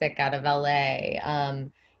 Young and Sick out of LA,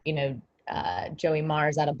 you know, Joey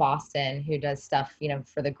Mars out of Boston, who does stuff, you know,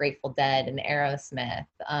 for the Grateful Dead and Aerosmith.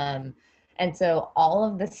 And so all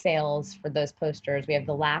of the sales for those posters, we have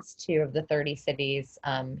the last 2 of the 30 cities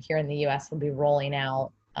here in the US will be rolling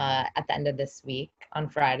out at the end of this week on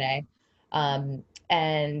Friday.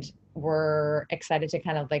 And we're excited to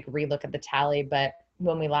kind of like relook at the tally. But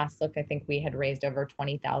when we last looked, I think we had raised over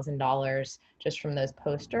 $20,000 just from those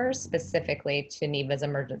posters, specifically to NIVA's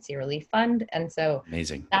emergency relief fund. And so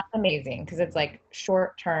amazing. That's amazing, because it's like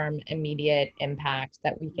short-term, immediate impact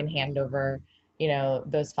that we can hand over, you know,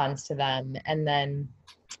 those funds to them. And then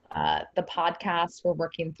the podcast we're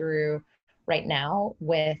working through right now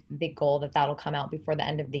with the goal that that'll come out before the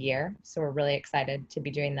end of the year. So we're really excited to be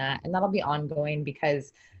doing that. And that'll be ongoing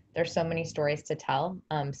because there's so many stories to tell.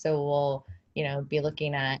 So we'll, you know, be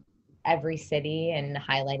looking at every city and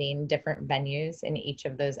highlighting different venues in each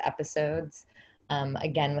of those episodes,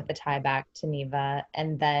 again, with a tie back to NIVA.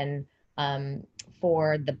 And then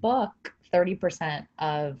for the book, 30%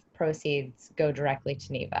 of proceeds go directly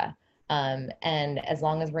to NIVA. And as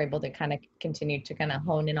long as we're able to kind of continue to kind of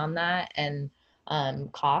hone in on that and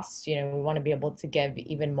costs, you know, we want to be able to give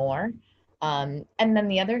even more. And then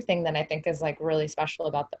the other thing that I think is like really special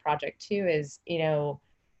about the project too is, you know,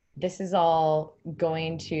 this is all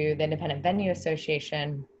going to the Independent Venue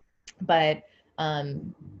Association, but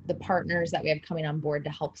the partners that we have coming on board to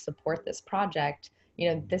help support this project, you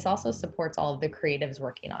know, this also supports all of the creatives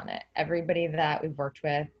working on it. Everybody that we've worked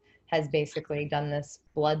with has basically done this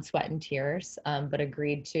blood, sweat, and tears, but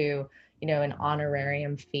agreed to, you know, an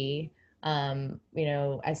honorarium fee, you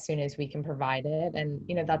know, as soon as we can provide it. And,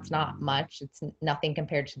 you know, that's not much. It's nothing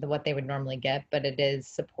compared to what they would normally get, but it is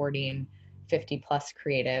supporting 50 plus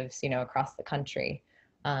creatives, you know, across the country.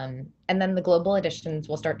 And then the global editions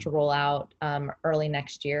will start to roll out early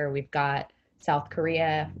next year. We've got South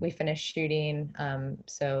Korea, we finished shooting.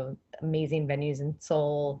 So amazing venues in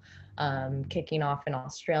Seoul, kicking off in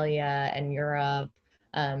Australia and Europe.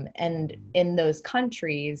 And in those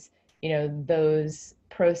countries, you know, those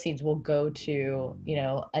proceeds will go to, you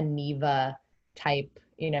know, a NIVA type,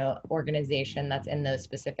 you know, organization that's in those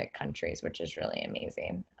specific countries, which is really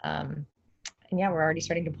amazing. And yeah, we're already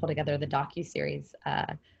starting to pull together the docuseries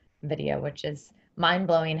video, which is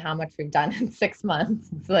mind-blowing how much we've done in 6 months.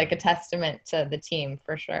 It's like a testament to the team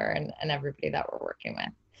for sure, and everybody that we're working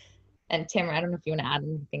with. And Tamara, I don't know if you want to add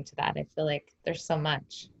anything to that. I feel like there's so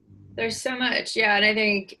much. There's so much. Yeah. And I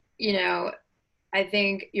think, you know, I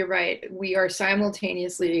think you're right. We are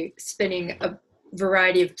simultaneously spinning a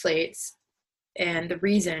variety of plates And the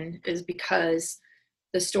reason is because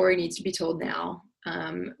the story needs to be told now.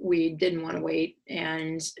 We didn't want to wait,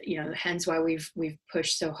 and hence why we've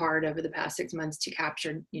pushed so hard over the past 6 months to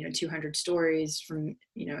capture 200 stories from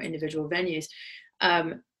individual venues.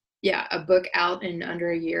 Yeah, a book out in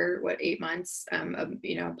under a year, 8 months? A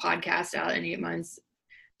podcast out in 8 months.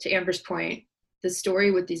 To Amber's point, the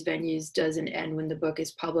story with these venues doesn't end when the book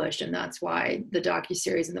is published, and that's why the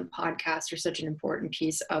docuseries and the podcast are such an important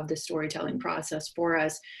piece of the storytelling process for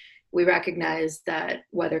us. We recognize that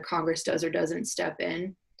whether Congress does or doesn't step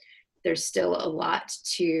in, there's still a lot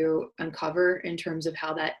to uncover in terms of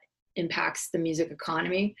how that impacts the music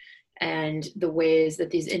economy and the ways that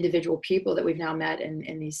these individual people that we've now met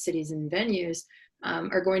in these cities and venues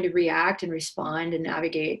are going to react and respond and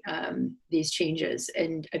navigate these changes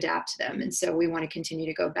and adapt to them. And so we want to continue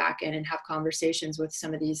to go back in and have conversations with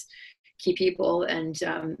some of these key people, and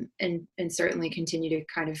certainly continue to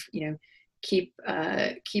kind of keep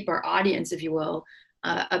our audience, if you will,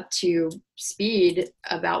 up to speed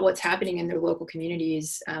about what's happening in their local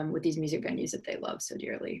communities with these music venues that they love so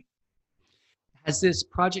dearly. Has this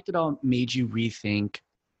project at all made you rethink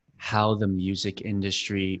how the music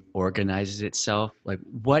industry organizes itself? Like,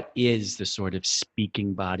 what is the sort of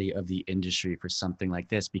speaking body of the industry for something like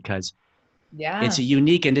this? Because it's a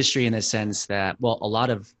unique industry in the sense that, well, a lot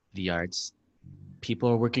of the arts, people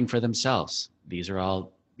are working for themselves. You're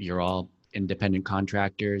all independent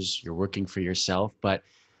contractors, you're working for yourself, but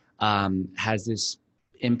has this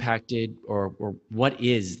impacted, or what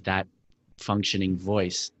is that functioning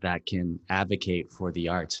voice that can advocate for the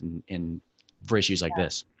arts and for issues like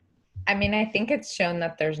this? I mean, I think it's shown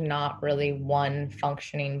that there's not really one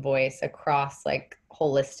functioning voice across, like,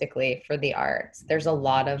 holistically for the arts. There's a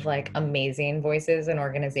lot of like amazing voices and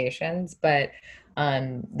organizations, but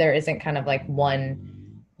there isn't kind of like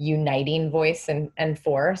one uniting voice and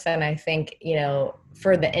force. And I think,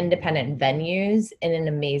 for the independent venues, in an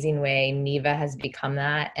amazing way, NIVA has become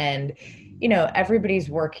that. And, everybody's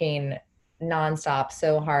working nonstop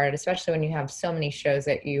so hard, especially when you have so many shows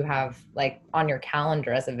that you have like on your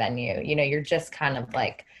calendar as a venue. You're just kind of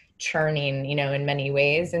like churning, in many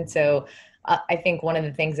ways. And so I think one of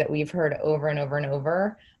the things that we've heard over and over and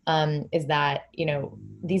over is that,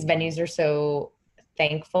 these venues are so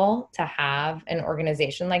thankful to have an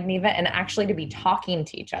organization like NIVA, and actually to be talking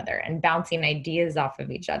to each other and bouncing ideas off of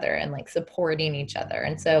each other and like supporting each other.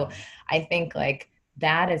 And so I think like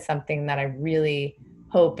that is something that I really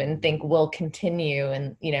hope and think will continue,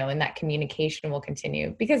 and and that communication will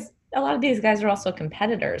continue, because a lot of these guys are also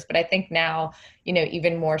competitors. But I think now,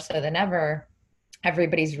 even more so than ever,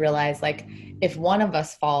 everybody's realized, like, if one of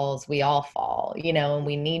us falls, we all fall, and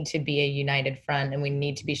we need to be a united front, and we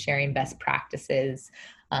need to be sharing best practices,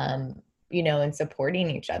 and supporting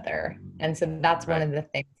each other. And so that's one of the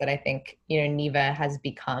things that I think, NIVA has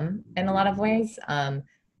become in a lot of ways.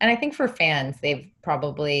 And I think for fans, they've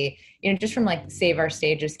probably, just from like Save Our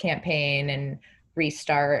Stages campaign and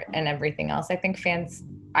Restart and everything else, I think fans,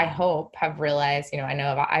 I hope, have realized, I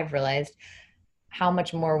know I've realized how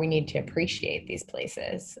much more we need to appreciate these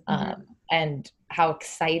places, and how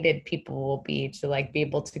excited people will be to like be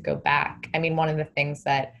able to go back. I mean, one of the things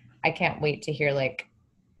that I can't wait to hear, like,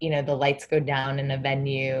 the lights go down in a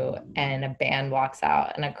venue and a band walks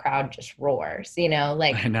out and a crowd just roars,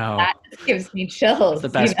 like, I know, that just gives me chills.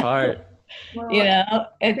 That's the best part. Well,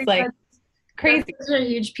 it's like crazy. That's such a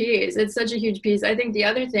huge piece. It's such a huge piece. I think the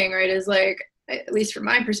other thing, right, is like, at least from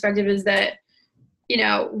my perspective, is that,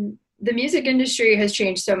 the music industry has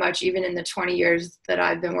changed so much, even in the 20 years that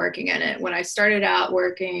I've been working in it. When I started out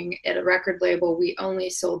working at a record label, we only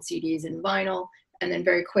sold CDs and vinyl. And then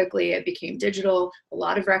very quickly it became digital. A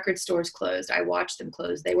lot of record stores closed. I watched them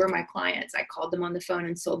close. They were my clients. I called them on the phone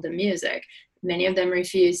and sold them music. Many of them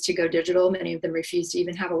refused to go digital. Many of them refused to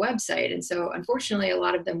even have a website. And so unfortunately, a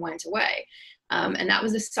lot of them went away. And that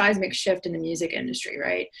was a seismic shift in the music industry,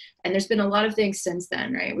 right? And there's been a lot of things since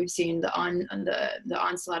then, right? We've seen the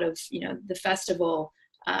onslaught of, the festival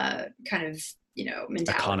kind of,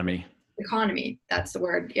 mentality. Economy, that's the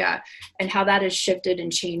word, yeah. And how that has shifted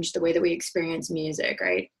and changed the way that we experience music,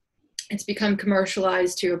 right? It's become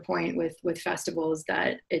commercialized to a point with festivals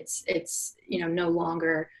that it's no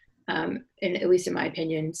longer, at least in my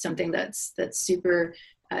opinion, something that's super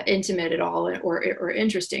intimate at all, or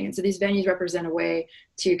interesting. And so these venues represent a way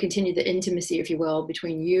to continue the intimacy, if you will,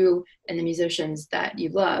 between you and the musicians that you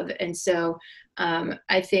love. And so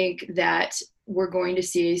I think that we're going to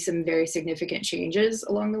see some very significant changes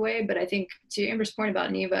along the way. But I think, to Amber's point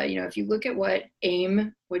about NIVA, if you look at what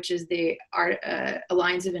AIM, which is the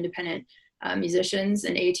Alliance of Independent Musicians,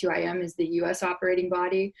 and A2IM is the US operating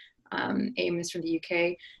body. AIM is from the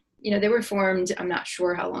UK. they were formed, I'm not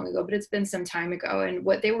sure how long ago, but it's been some time ago. And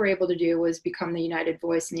what they were able to do was become the united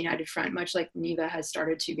voice and the united front, much like NIVA has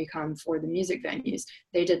started to become for the music venues.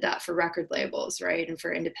 They did that for record labels, right? And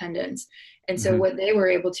for independents. And so what they were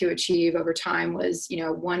able to achieve over time was,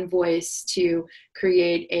 one voice to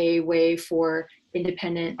create a way for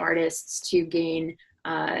independent artists to gain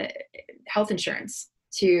health insurance,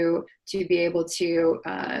 to be able to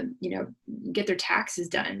get their taxes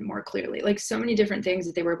done more clearly, like so many different things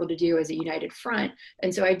that they were able to do as a united front.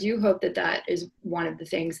 And so I do hope that is one of the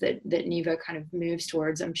things that NIVA kind of moves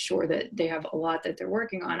towards. I'm sure that they have a lot that they're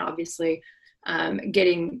working on. Obviously,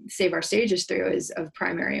 getting Save Our Stages through is of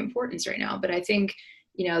primary importance right now. But I think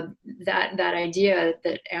that idea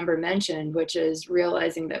that Amber mentioned, which is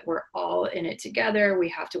realizing that we're all in it together, we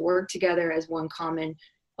have to work together as one common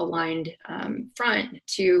aligned front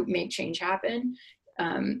to make change happen.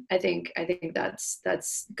 I think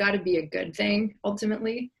that's got to be a good thing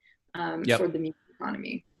ultimately for the music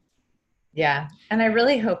economy. Yeah, and I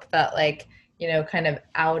really hope that kind of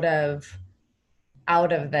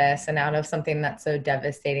out of this and out of something that's so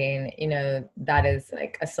devastating, that is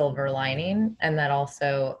like a silver lining, and that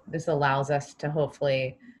also this allows us to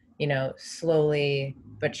hopefully, slowly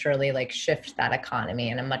but surely shift that economy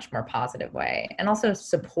in a much more positive way, and also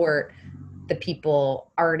support the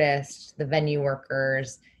people, artists, the venue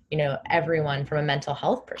workers, everyone from a mental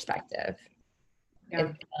health perspective.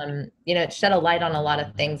 Yeah. It shed a light on a lot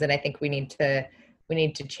of things that I think we need to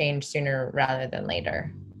change sooner rather than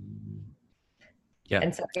later. Yeah,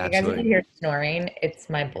 and so you absolutely. guys can hear snoring. It's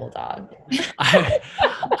my bulldog.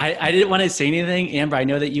 I didn't want to say anything, Amber. I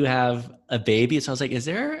know that you have a baby, so I was like,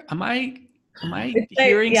 am I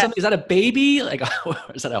hearing something? Is that a baby? Like,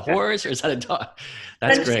 is that a horse or is that a dog?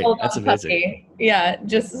 That's great. That's amazing. Puppy. Yeah,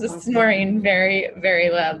 just snoring very, very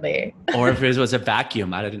loudly. Or if it was a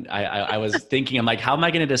vacuum, I was thinking, I'm like, how am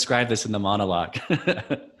I going to describe this in the monologue?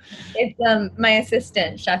 It's my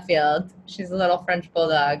assistant, Sheffield. She's a little French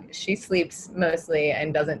bulldog. She sleeps mostly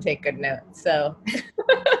and doesn't take good notes. So,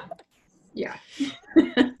 yeah.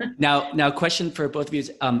 Now, question for both of you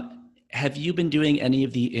is, have you been doing any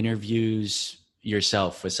of the interviews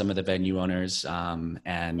yourself with some of the venue owners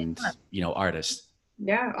and artists?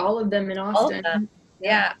 Yeah, all of them in Austin. All of them.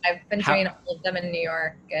 Yeah, I've been doing all of them in New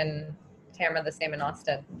York, and Tamara the same in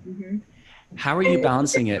Austin. Mm-hmm. How are you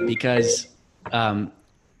balancing it? Because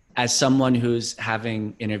as someone who's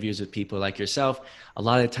having interviews with people like yourself, a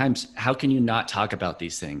lot of times, how can you not talk about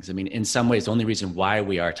these things? I mean, in some ways, the only reason why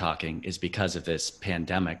we are talking is because of this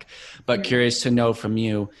pandemic. But curious to know from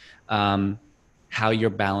you how you're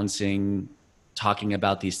balancing talking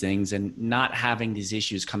about these things and not having these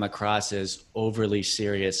issues come across as overly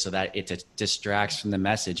serious so that it distracts from the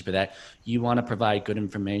message, but that you want to provide good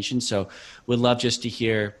information. So we'd love just to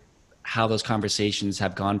hear how those conversations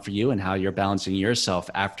have gone for you and how you're balancing yourself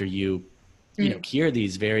after you hear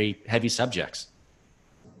these very heavy subjects.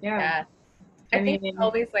 Yeah. I think it's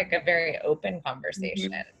always like a very open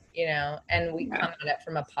conversation, and we come at it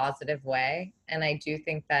from a positive way. And I do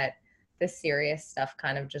think that the serious stuff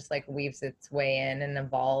kind of just weaves its way in and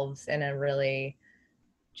evolves in a really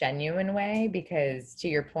genuine way, because to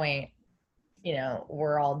your point,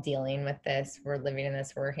 we're all dealing with this, we're living in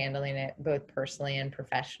this, we're handling it both personally and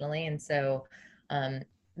professionally. And so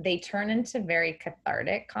they turn into very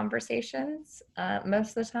cathartic conversations most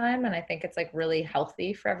of the time. And I think it's really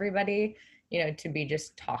healthy for everybody, to be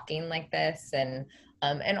just talking like this, and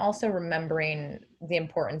also remembering the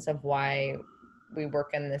importance of why we work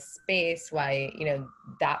in this space, why,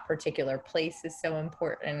 that particular place is so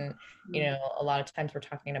important. A lot of times we're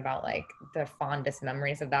talking about the fondest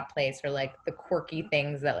memories of that place, or the quirky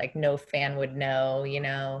things that no fan would know,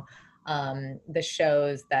 the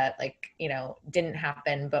shows that didn't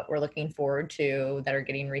happen, but we're looking forward to, that are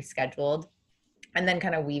getting rescheduled, and then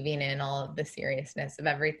kind of weaving in all of the seriousness of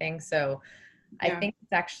everything. So I think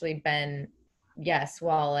it's actually been, yes,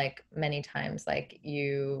 while many times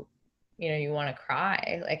you want to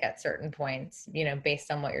cry at certain points,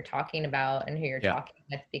 based on what you're talking about and who you're talking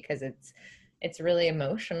with, because it's really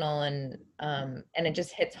emotional, and it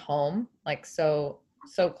just hits home so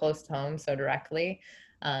close to home, so directly,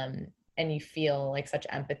 and you feel such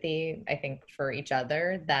empathy, I think, for each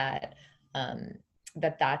other, that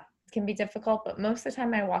that can be difficult. But most of the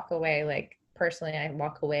time I walk away, personally, I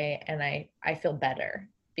walk away and I feel better,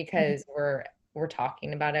 because we're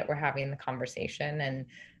talking about it, we're having the conversation, and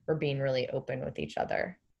we're being really open with each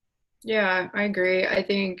other. Yeah, I agree. I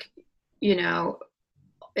think,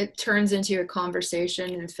 it turns into a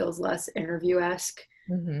conversation and feels less interview-esque.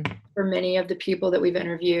 For many of the people that we've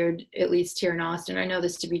interviewed, at least here in Austin. I know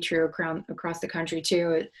this to be true across the country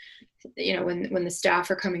too. It when the staff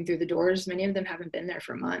are coming through the doors, many of them haven't been there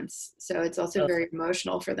for months. So it's also very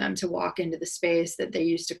emotional for them to walk into the space that they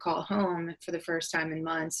used to call home for the first time in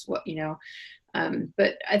months.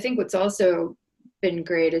 But I think what's also been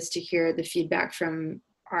great is to hear the feedback from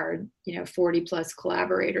our 40 plus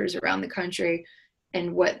collaborators around the country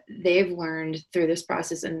and what they've learned through this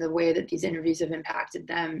process and the way that these interviews have impacted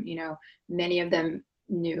them. Many of them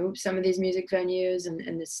knew some of these music venues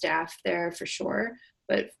and the staff there for sure.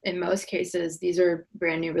 But in most cases, these are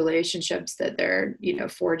brand new relationships that they're,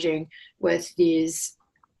 forging with these,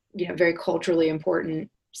 very culturally important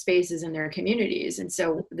spaces in their communities. And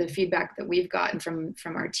so the feedback that we've gotten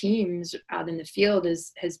from our teams out in the field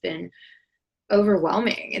has been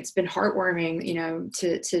overwhelming. It's been heartwarming,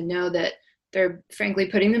 to know that they're frankly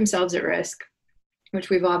putting themselves at risk, which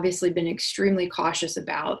we've obviously been extremely cautious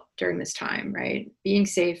about during this time, right? Being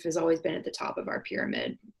safe has always been at the top of our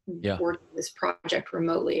pyramid. Yeah. Working this project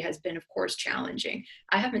remotely has been, of course, challenging.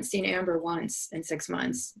 I haven't seen Amber once in 6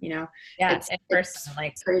 months, Yeah,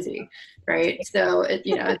 it's crazy, right? So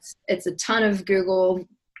it's a ton of Google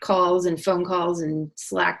calls and phone calls and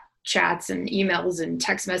Slack chats and emails and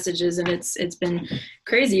text messages, and it's been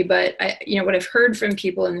crazy. But what I've heard from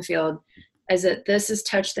people in the field is that this has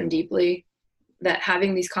touched them deeply, that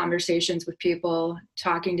having these conversations with people,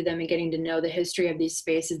 talking to them and getting to know the history of these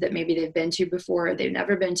spaces that maybe they've been to before, or they've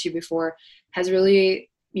never been to before, has really,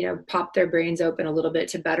 popped their brains open a little bit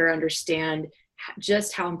to better understand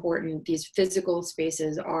just how important these physical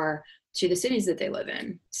spaces are to the cities that they live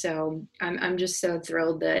in. So I'm just so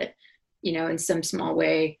thrilled that, in some small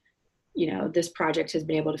way, this project has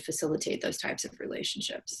been able to facilitate those types of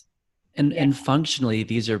relationships. And functionally,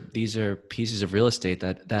 these are pieces of real estate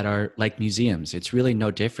that are like museums. It's really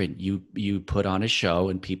no different. You put on a show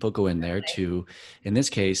and people go in there to, in this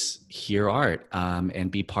case, hear art,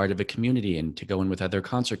 and be part of a community and to go in with other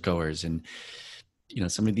concert goers. And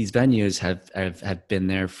some of these venues have been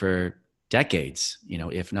there for decades,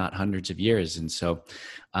 if not hundreds of years. And so,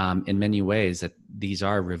 in many ways, that these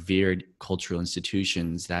are revered cultural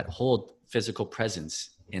institutions that hold physical presence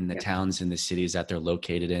in the towns and the cities that they're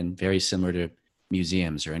located in, very similar to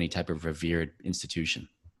museums or any type of revered institution.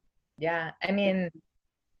 Yeah. I mean,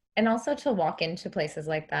 and also to walk into places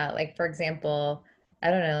like that, like, for example, I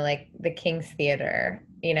don't know, like the King's Theater,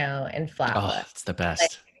 in Flatbush. Oh, it's the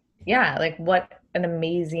best. Like what an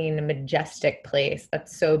amazing, majestic place.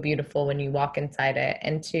 That's so beautiful when you walk inside it.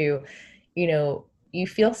 And you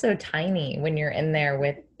feel so tiny when you're in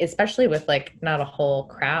there especially with like not a whole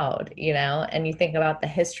crowd, and you think about the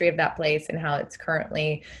history of that place and how it's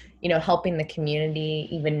currently, helping the community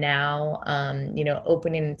even now,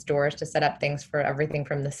 opening its doors to set up things for everything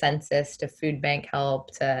from the census to food bank help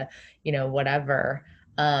to, whatever.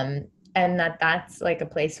 And that's like a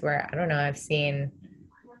place where, I don't know, I've seen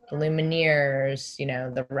the Lumineers,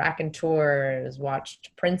 the Raconteurs, watched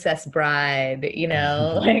Princess Bride,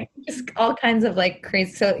 like just all kinds of like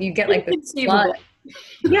crazy. So you get like this flood.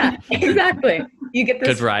 Yeah, exactly. You get this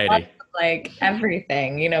good variety, like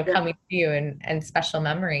everything, coming to you and special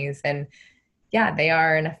memories. And yeah, they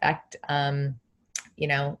are in effect,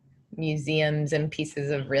 museums and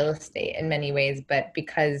pieces of real estate in many ways. But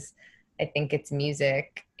because I think it's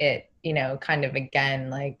music, it, kind of,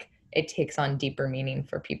 again, like, it takes on deeper meaning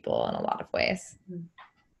for people in a lot of ways.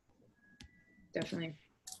 Definitely.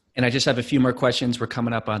 And I just have a few more questions. We're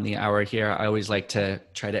coming up on the hour here. I always like to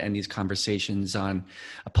try to end these conversations on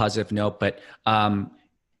a positive note, but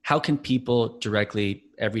how can people directly,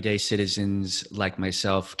 everyday citizens like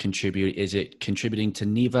myself, contribute? Is it contributing to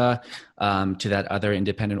NIVA, to that other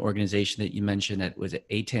independent organization that you mentioned? Was it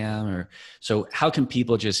ATAM? Or so how can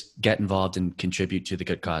people just get involved and contribute to the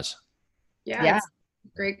good cause? Yeah.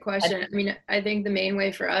 Great question. I mean, I think the main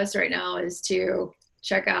way for us right now is to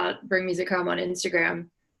check out Bring Music Home on Instagram.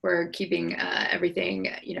 We're keeping everything,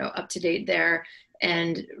 up to date there.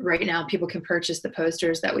 And right now people can purchase the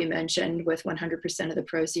posters that we mentioned, with 100% of the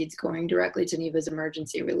proceeds going directly to NIVA's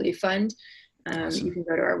Emergency Relief Fund. Awesome. You can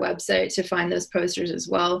go to our website to find those posters as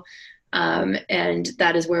well. And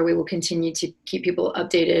that is where we will continue to keep people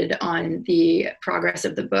updated on the progress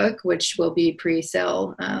of the book, which will be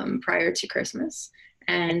pre-sale prior to Christmas,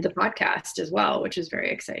 and the podcast as well, which is very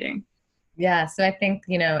exciting. Yeah. So I think,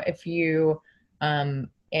 if you,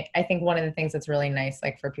 I think one of the things that's really nice,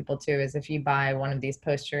 like for people too, is if you buy one of these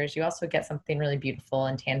posters, you also get something really beautiful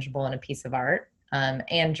and tangible and a piece of art.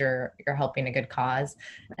 And you're helping a good cause.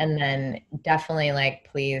 And then definitely, like,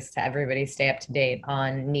 please, to everybody, stay up to date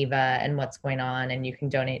on NIVA and what's going on, and you can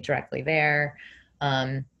donate directly there.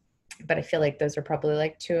 But I feel like those are probably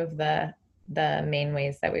like two of the main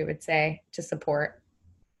ways that we would say to support.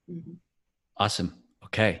 Awesome.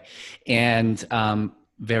 Okay. And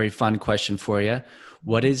very fun question for you.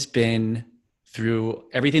 What has been, through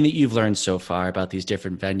everything that you've learned so far about these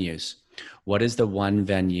different venues, what is the one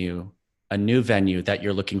venue, a new venue that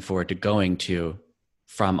you're looking forward to going to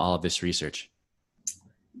from all of this research?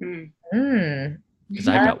 Because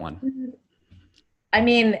I've got one. I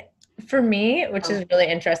mean, for me, which is really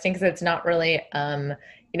interesting because it's not really,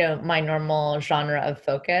 my normal genre of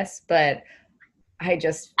focus, but I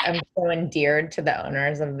just am so endeared to the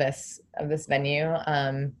owners of this venue,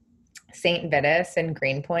 St. Vitus in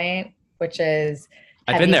Greenpoint, which is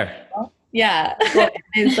I've been there. Yeah,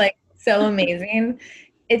 it's like so amazing.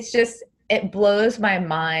 It's just, it blows my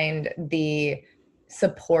mind the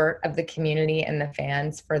support of the community and the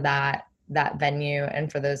fans for that venue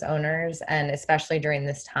and for those owners, and especially during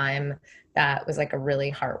this time, that was like a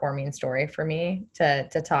really heartwarming story for me to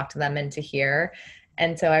talk to them and to hear.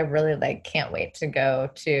 And so I really can't wait to go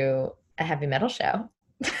to a heavy metal show.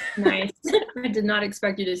 Nice. I did not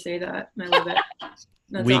expect you to say that. I love it. That's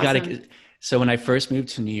awesome. So when I first moved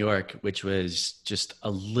to New York, which was just a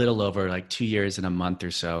little over like 2 years and a month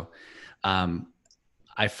or so,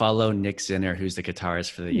 I follow Nick Zinner, who's the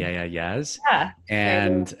guitarist for the Yeah Yeah Yeahs.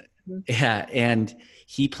 Yeah. And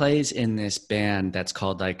he plays in this band that's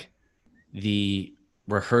called like the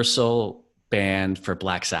rehearsal band for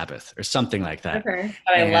Black Sabbath or something like that. Okay.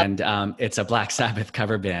 And it's a Black Sabbath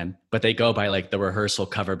cover band, but they go by like the rehearsal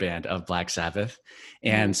cover band of Black Sabbath.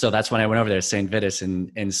 And so that's when I went over there to St. Vitus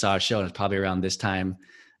and saw a show. And it was probably around this time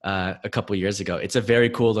a couple of years ago. It's a very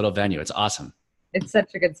cool little venue. It's awesome. It's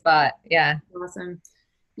such a good spot. Yeah. Awesome.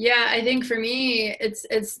 Yeah, I think for me, it's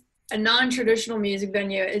a non-traditional music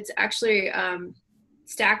venue. It's actually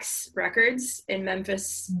Stax Records in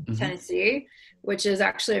Memphis, Tennessee, which is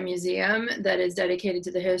actually a museum that is dedicated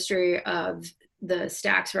to the history of the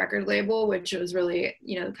Stax record label, which was really,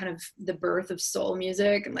 kind of the birth of soul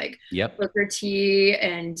music, and like Booker T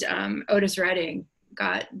and Otis Redding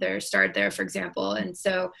got their start there, for example. And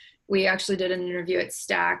so we actually did an interview at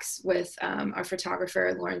Stax with our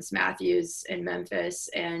photographer, Lawrence Matthews in Memphis.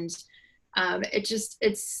 And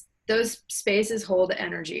it's those spaces hold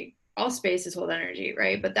energy. All spaces hold energy,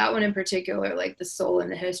 right? But that one in particular, like the soul and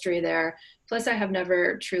the history there. Plus, I have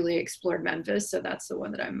never truly explored Memphis, so that's the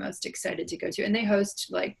one that I'm most excited to go to. And they host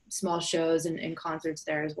like small shows and concerts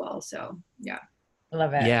there as well. So yeah, I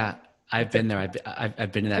love it. Yeah, I've been there.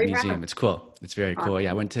 I've been to that museum. It's cool. It's very cool.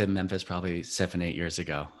 Yeah, I went to Memphis probably 7-8 years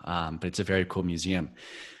ago. But it's a very cool museum.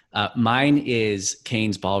 Mine is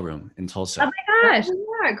Kane's Ballroom in Tulsa. Oh my gosh!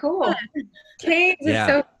 Yeah, cool. Kane's is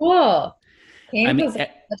so cool. Kane's has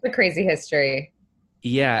such a crazy history.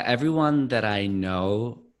 Yeah, everyone that I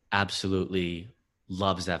know absolutely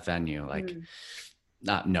loves that venue. Like,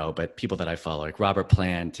 but people that I follow, like Robert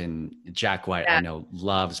Plant and Jack White, I know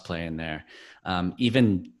loves playing there.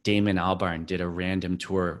 Even Damon Albarn did a random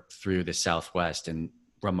tour through the Southwest and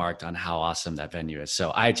remarked on how awesome that venue is.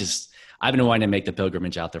 So I've been wanting to make the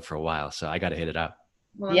pilgrimage out there for a while, so I got to hit it up.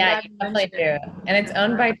 Well, yeah, you definitely do. And it's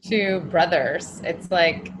owned by 2 brothers. It's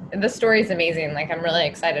like, the story is amazing. Like, I'm really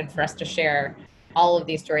excited for us to share all of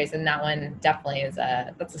these stories. And that one definitely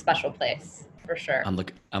that's a special place for sure.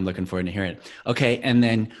 I'm looking forward to hearing it. Okay. And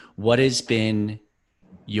then what has been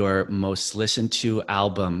your most listened to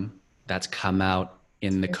album that's come out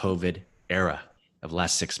in the COVID era of the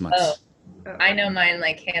last 6 months? Oh, I know mine,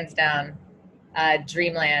 like hands down,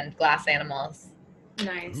 Dreamland, Glass Animals.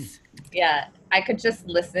 Nice. Yeah. I could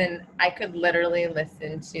literally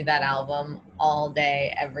listen to that album all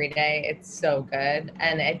day, every day. It's so good.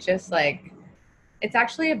 And it just it's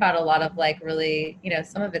actually about a lot of like really,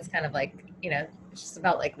 some of it's kind of like, it's just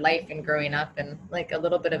about like life and growing up, and like a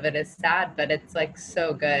little bit of it is sad, but it's like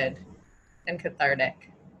so good and cathartic.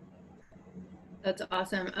 That's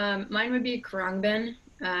awesome. Mine would be Khruangbin.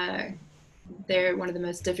 They're one of the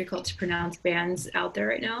most difficult to pronounce bands out there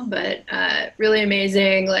right now, but really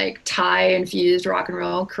amazing, like Thai infused rock and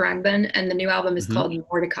roll, Khruangbin. And the new album is called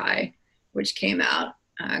Mordecai, which came out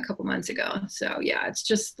a couple months ago. So yeah, it's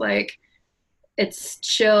just like, it's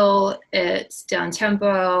chill, it's down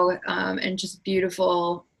tempo, and just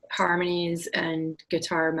beautiful harmonies and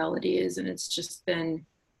guitar melodies. And it's just been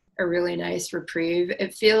a really nice reprieve.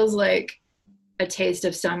 It feels like a taste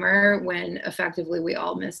of summer when effectively we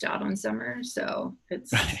all missed out on summer. So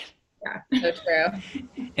it's right. Yeah, so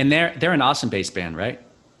true. And they're an awesome bass band, right?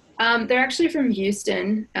 They're actually from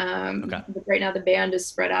Houston. Okay. But right now the band is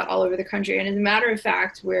spread out all over the country. And as a matter of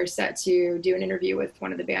fact, we're set to do an interview with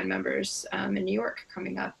one of the band members in New York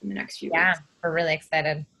coming up in the next few weeks. Yeah, we're really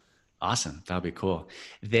excited. Awesome. That'll be cool.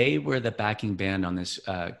 They were the backing band on this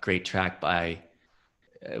great track by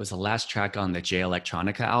it was the last track on the J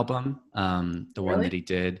Electronica album, the one Really? that he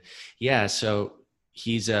did. Yeah, so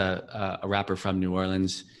he's a rapper from New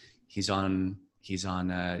Orleans. He's on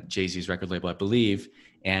Jay-Z's record label, I believe.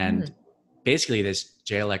 And basically this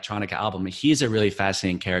J Electronica album, he's a really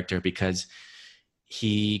fascinating character because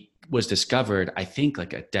he was discovered, I think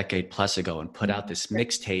like a decade plus ago, and put out this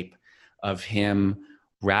mixtape of him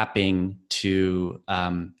rapping to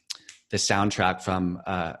the soundtrack from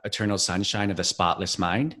Eternal Sunshine of the Spotless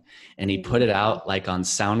Mind. And he put it out like on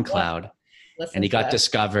SoundCloud. And he got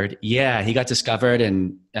discovered. Yeah, he got discovered.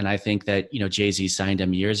 And I think that, you know, Jay-Z signed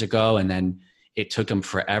him years ago, and then it took him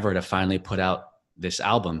forever to finally put out this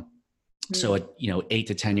album. So, you know, 8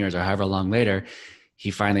 to 10 years or however long later,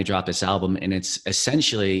 he finally dropped this album. And it's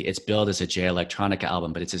billed as a J Electronica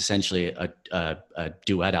album, but it's essentially a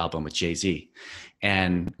duet album with Jay-Z.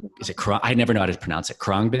 And is it, I never know how to pronounce it.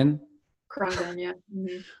 Khruangbin? Khruangbin, yeah.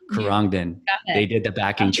 Khruangbin. They did the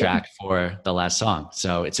backing track for the last song.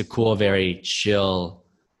 So it's a cool, very chill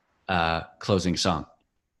closing song.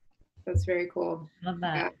 That's very cool. Love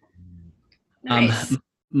that. Yeah. Nice.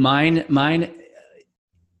 Mine,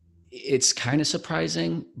 it's kind of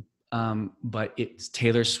surprising, but it's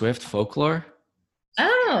Taylor Swift, Folklore.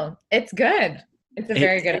 Oh, it's good. It's a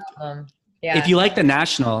very good album. Yeah. If you like The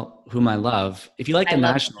National, whom I love, if you like The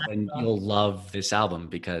National, then you'll love this album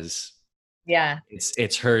because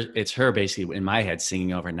it's her basically in my head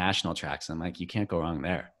singing over national tracks. I'm like, you can't go wrong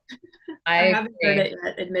there. I haven't heard it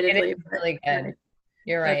yet, admittedly. It is really good.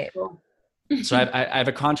 You're right. Cool. So I have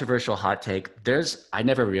a controversial hot take. I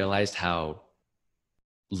never realized how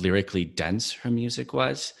lyrically dense her music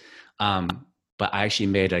was. But I actually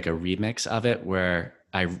made like a remix of it where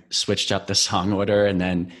I switched up the song order and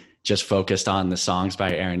then just focused on the songs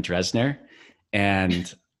by Aaron Dresner.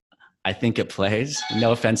 And I think it plays.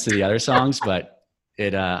 No offense to the other songs, but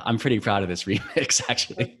I'm pretty proud of this remix,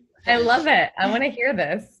 actually. I love it. I want to hear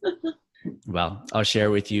this. Well, I'll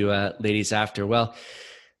share with you ladies after. Well,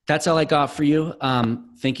 that's all I got for you.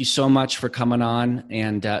 Thank you so much for coming on,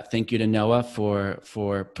 and thank you to Noah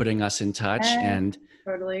for putting us in touch. And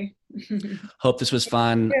totally. Hope this was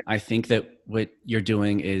fun. I think that what you're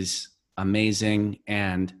doing is amazing,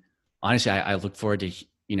 and honestly, I look forward to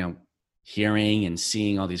hearing and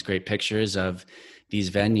seeing all these great pictures of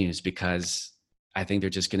these venues, because I think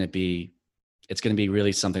they're just going to be. It's going to be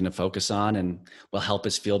really something to focus on, and will help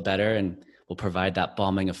us feel better, and will provide that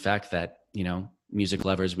balming effect that music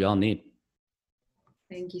lovers we all need.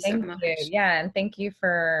 Thank you so much. Yeah, and thank you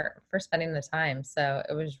for spending the time. So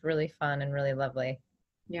it was really fun and really lovely.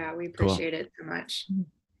 Yeah, we appreciate it so much.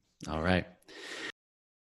 All right.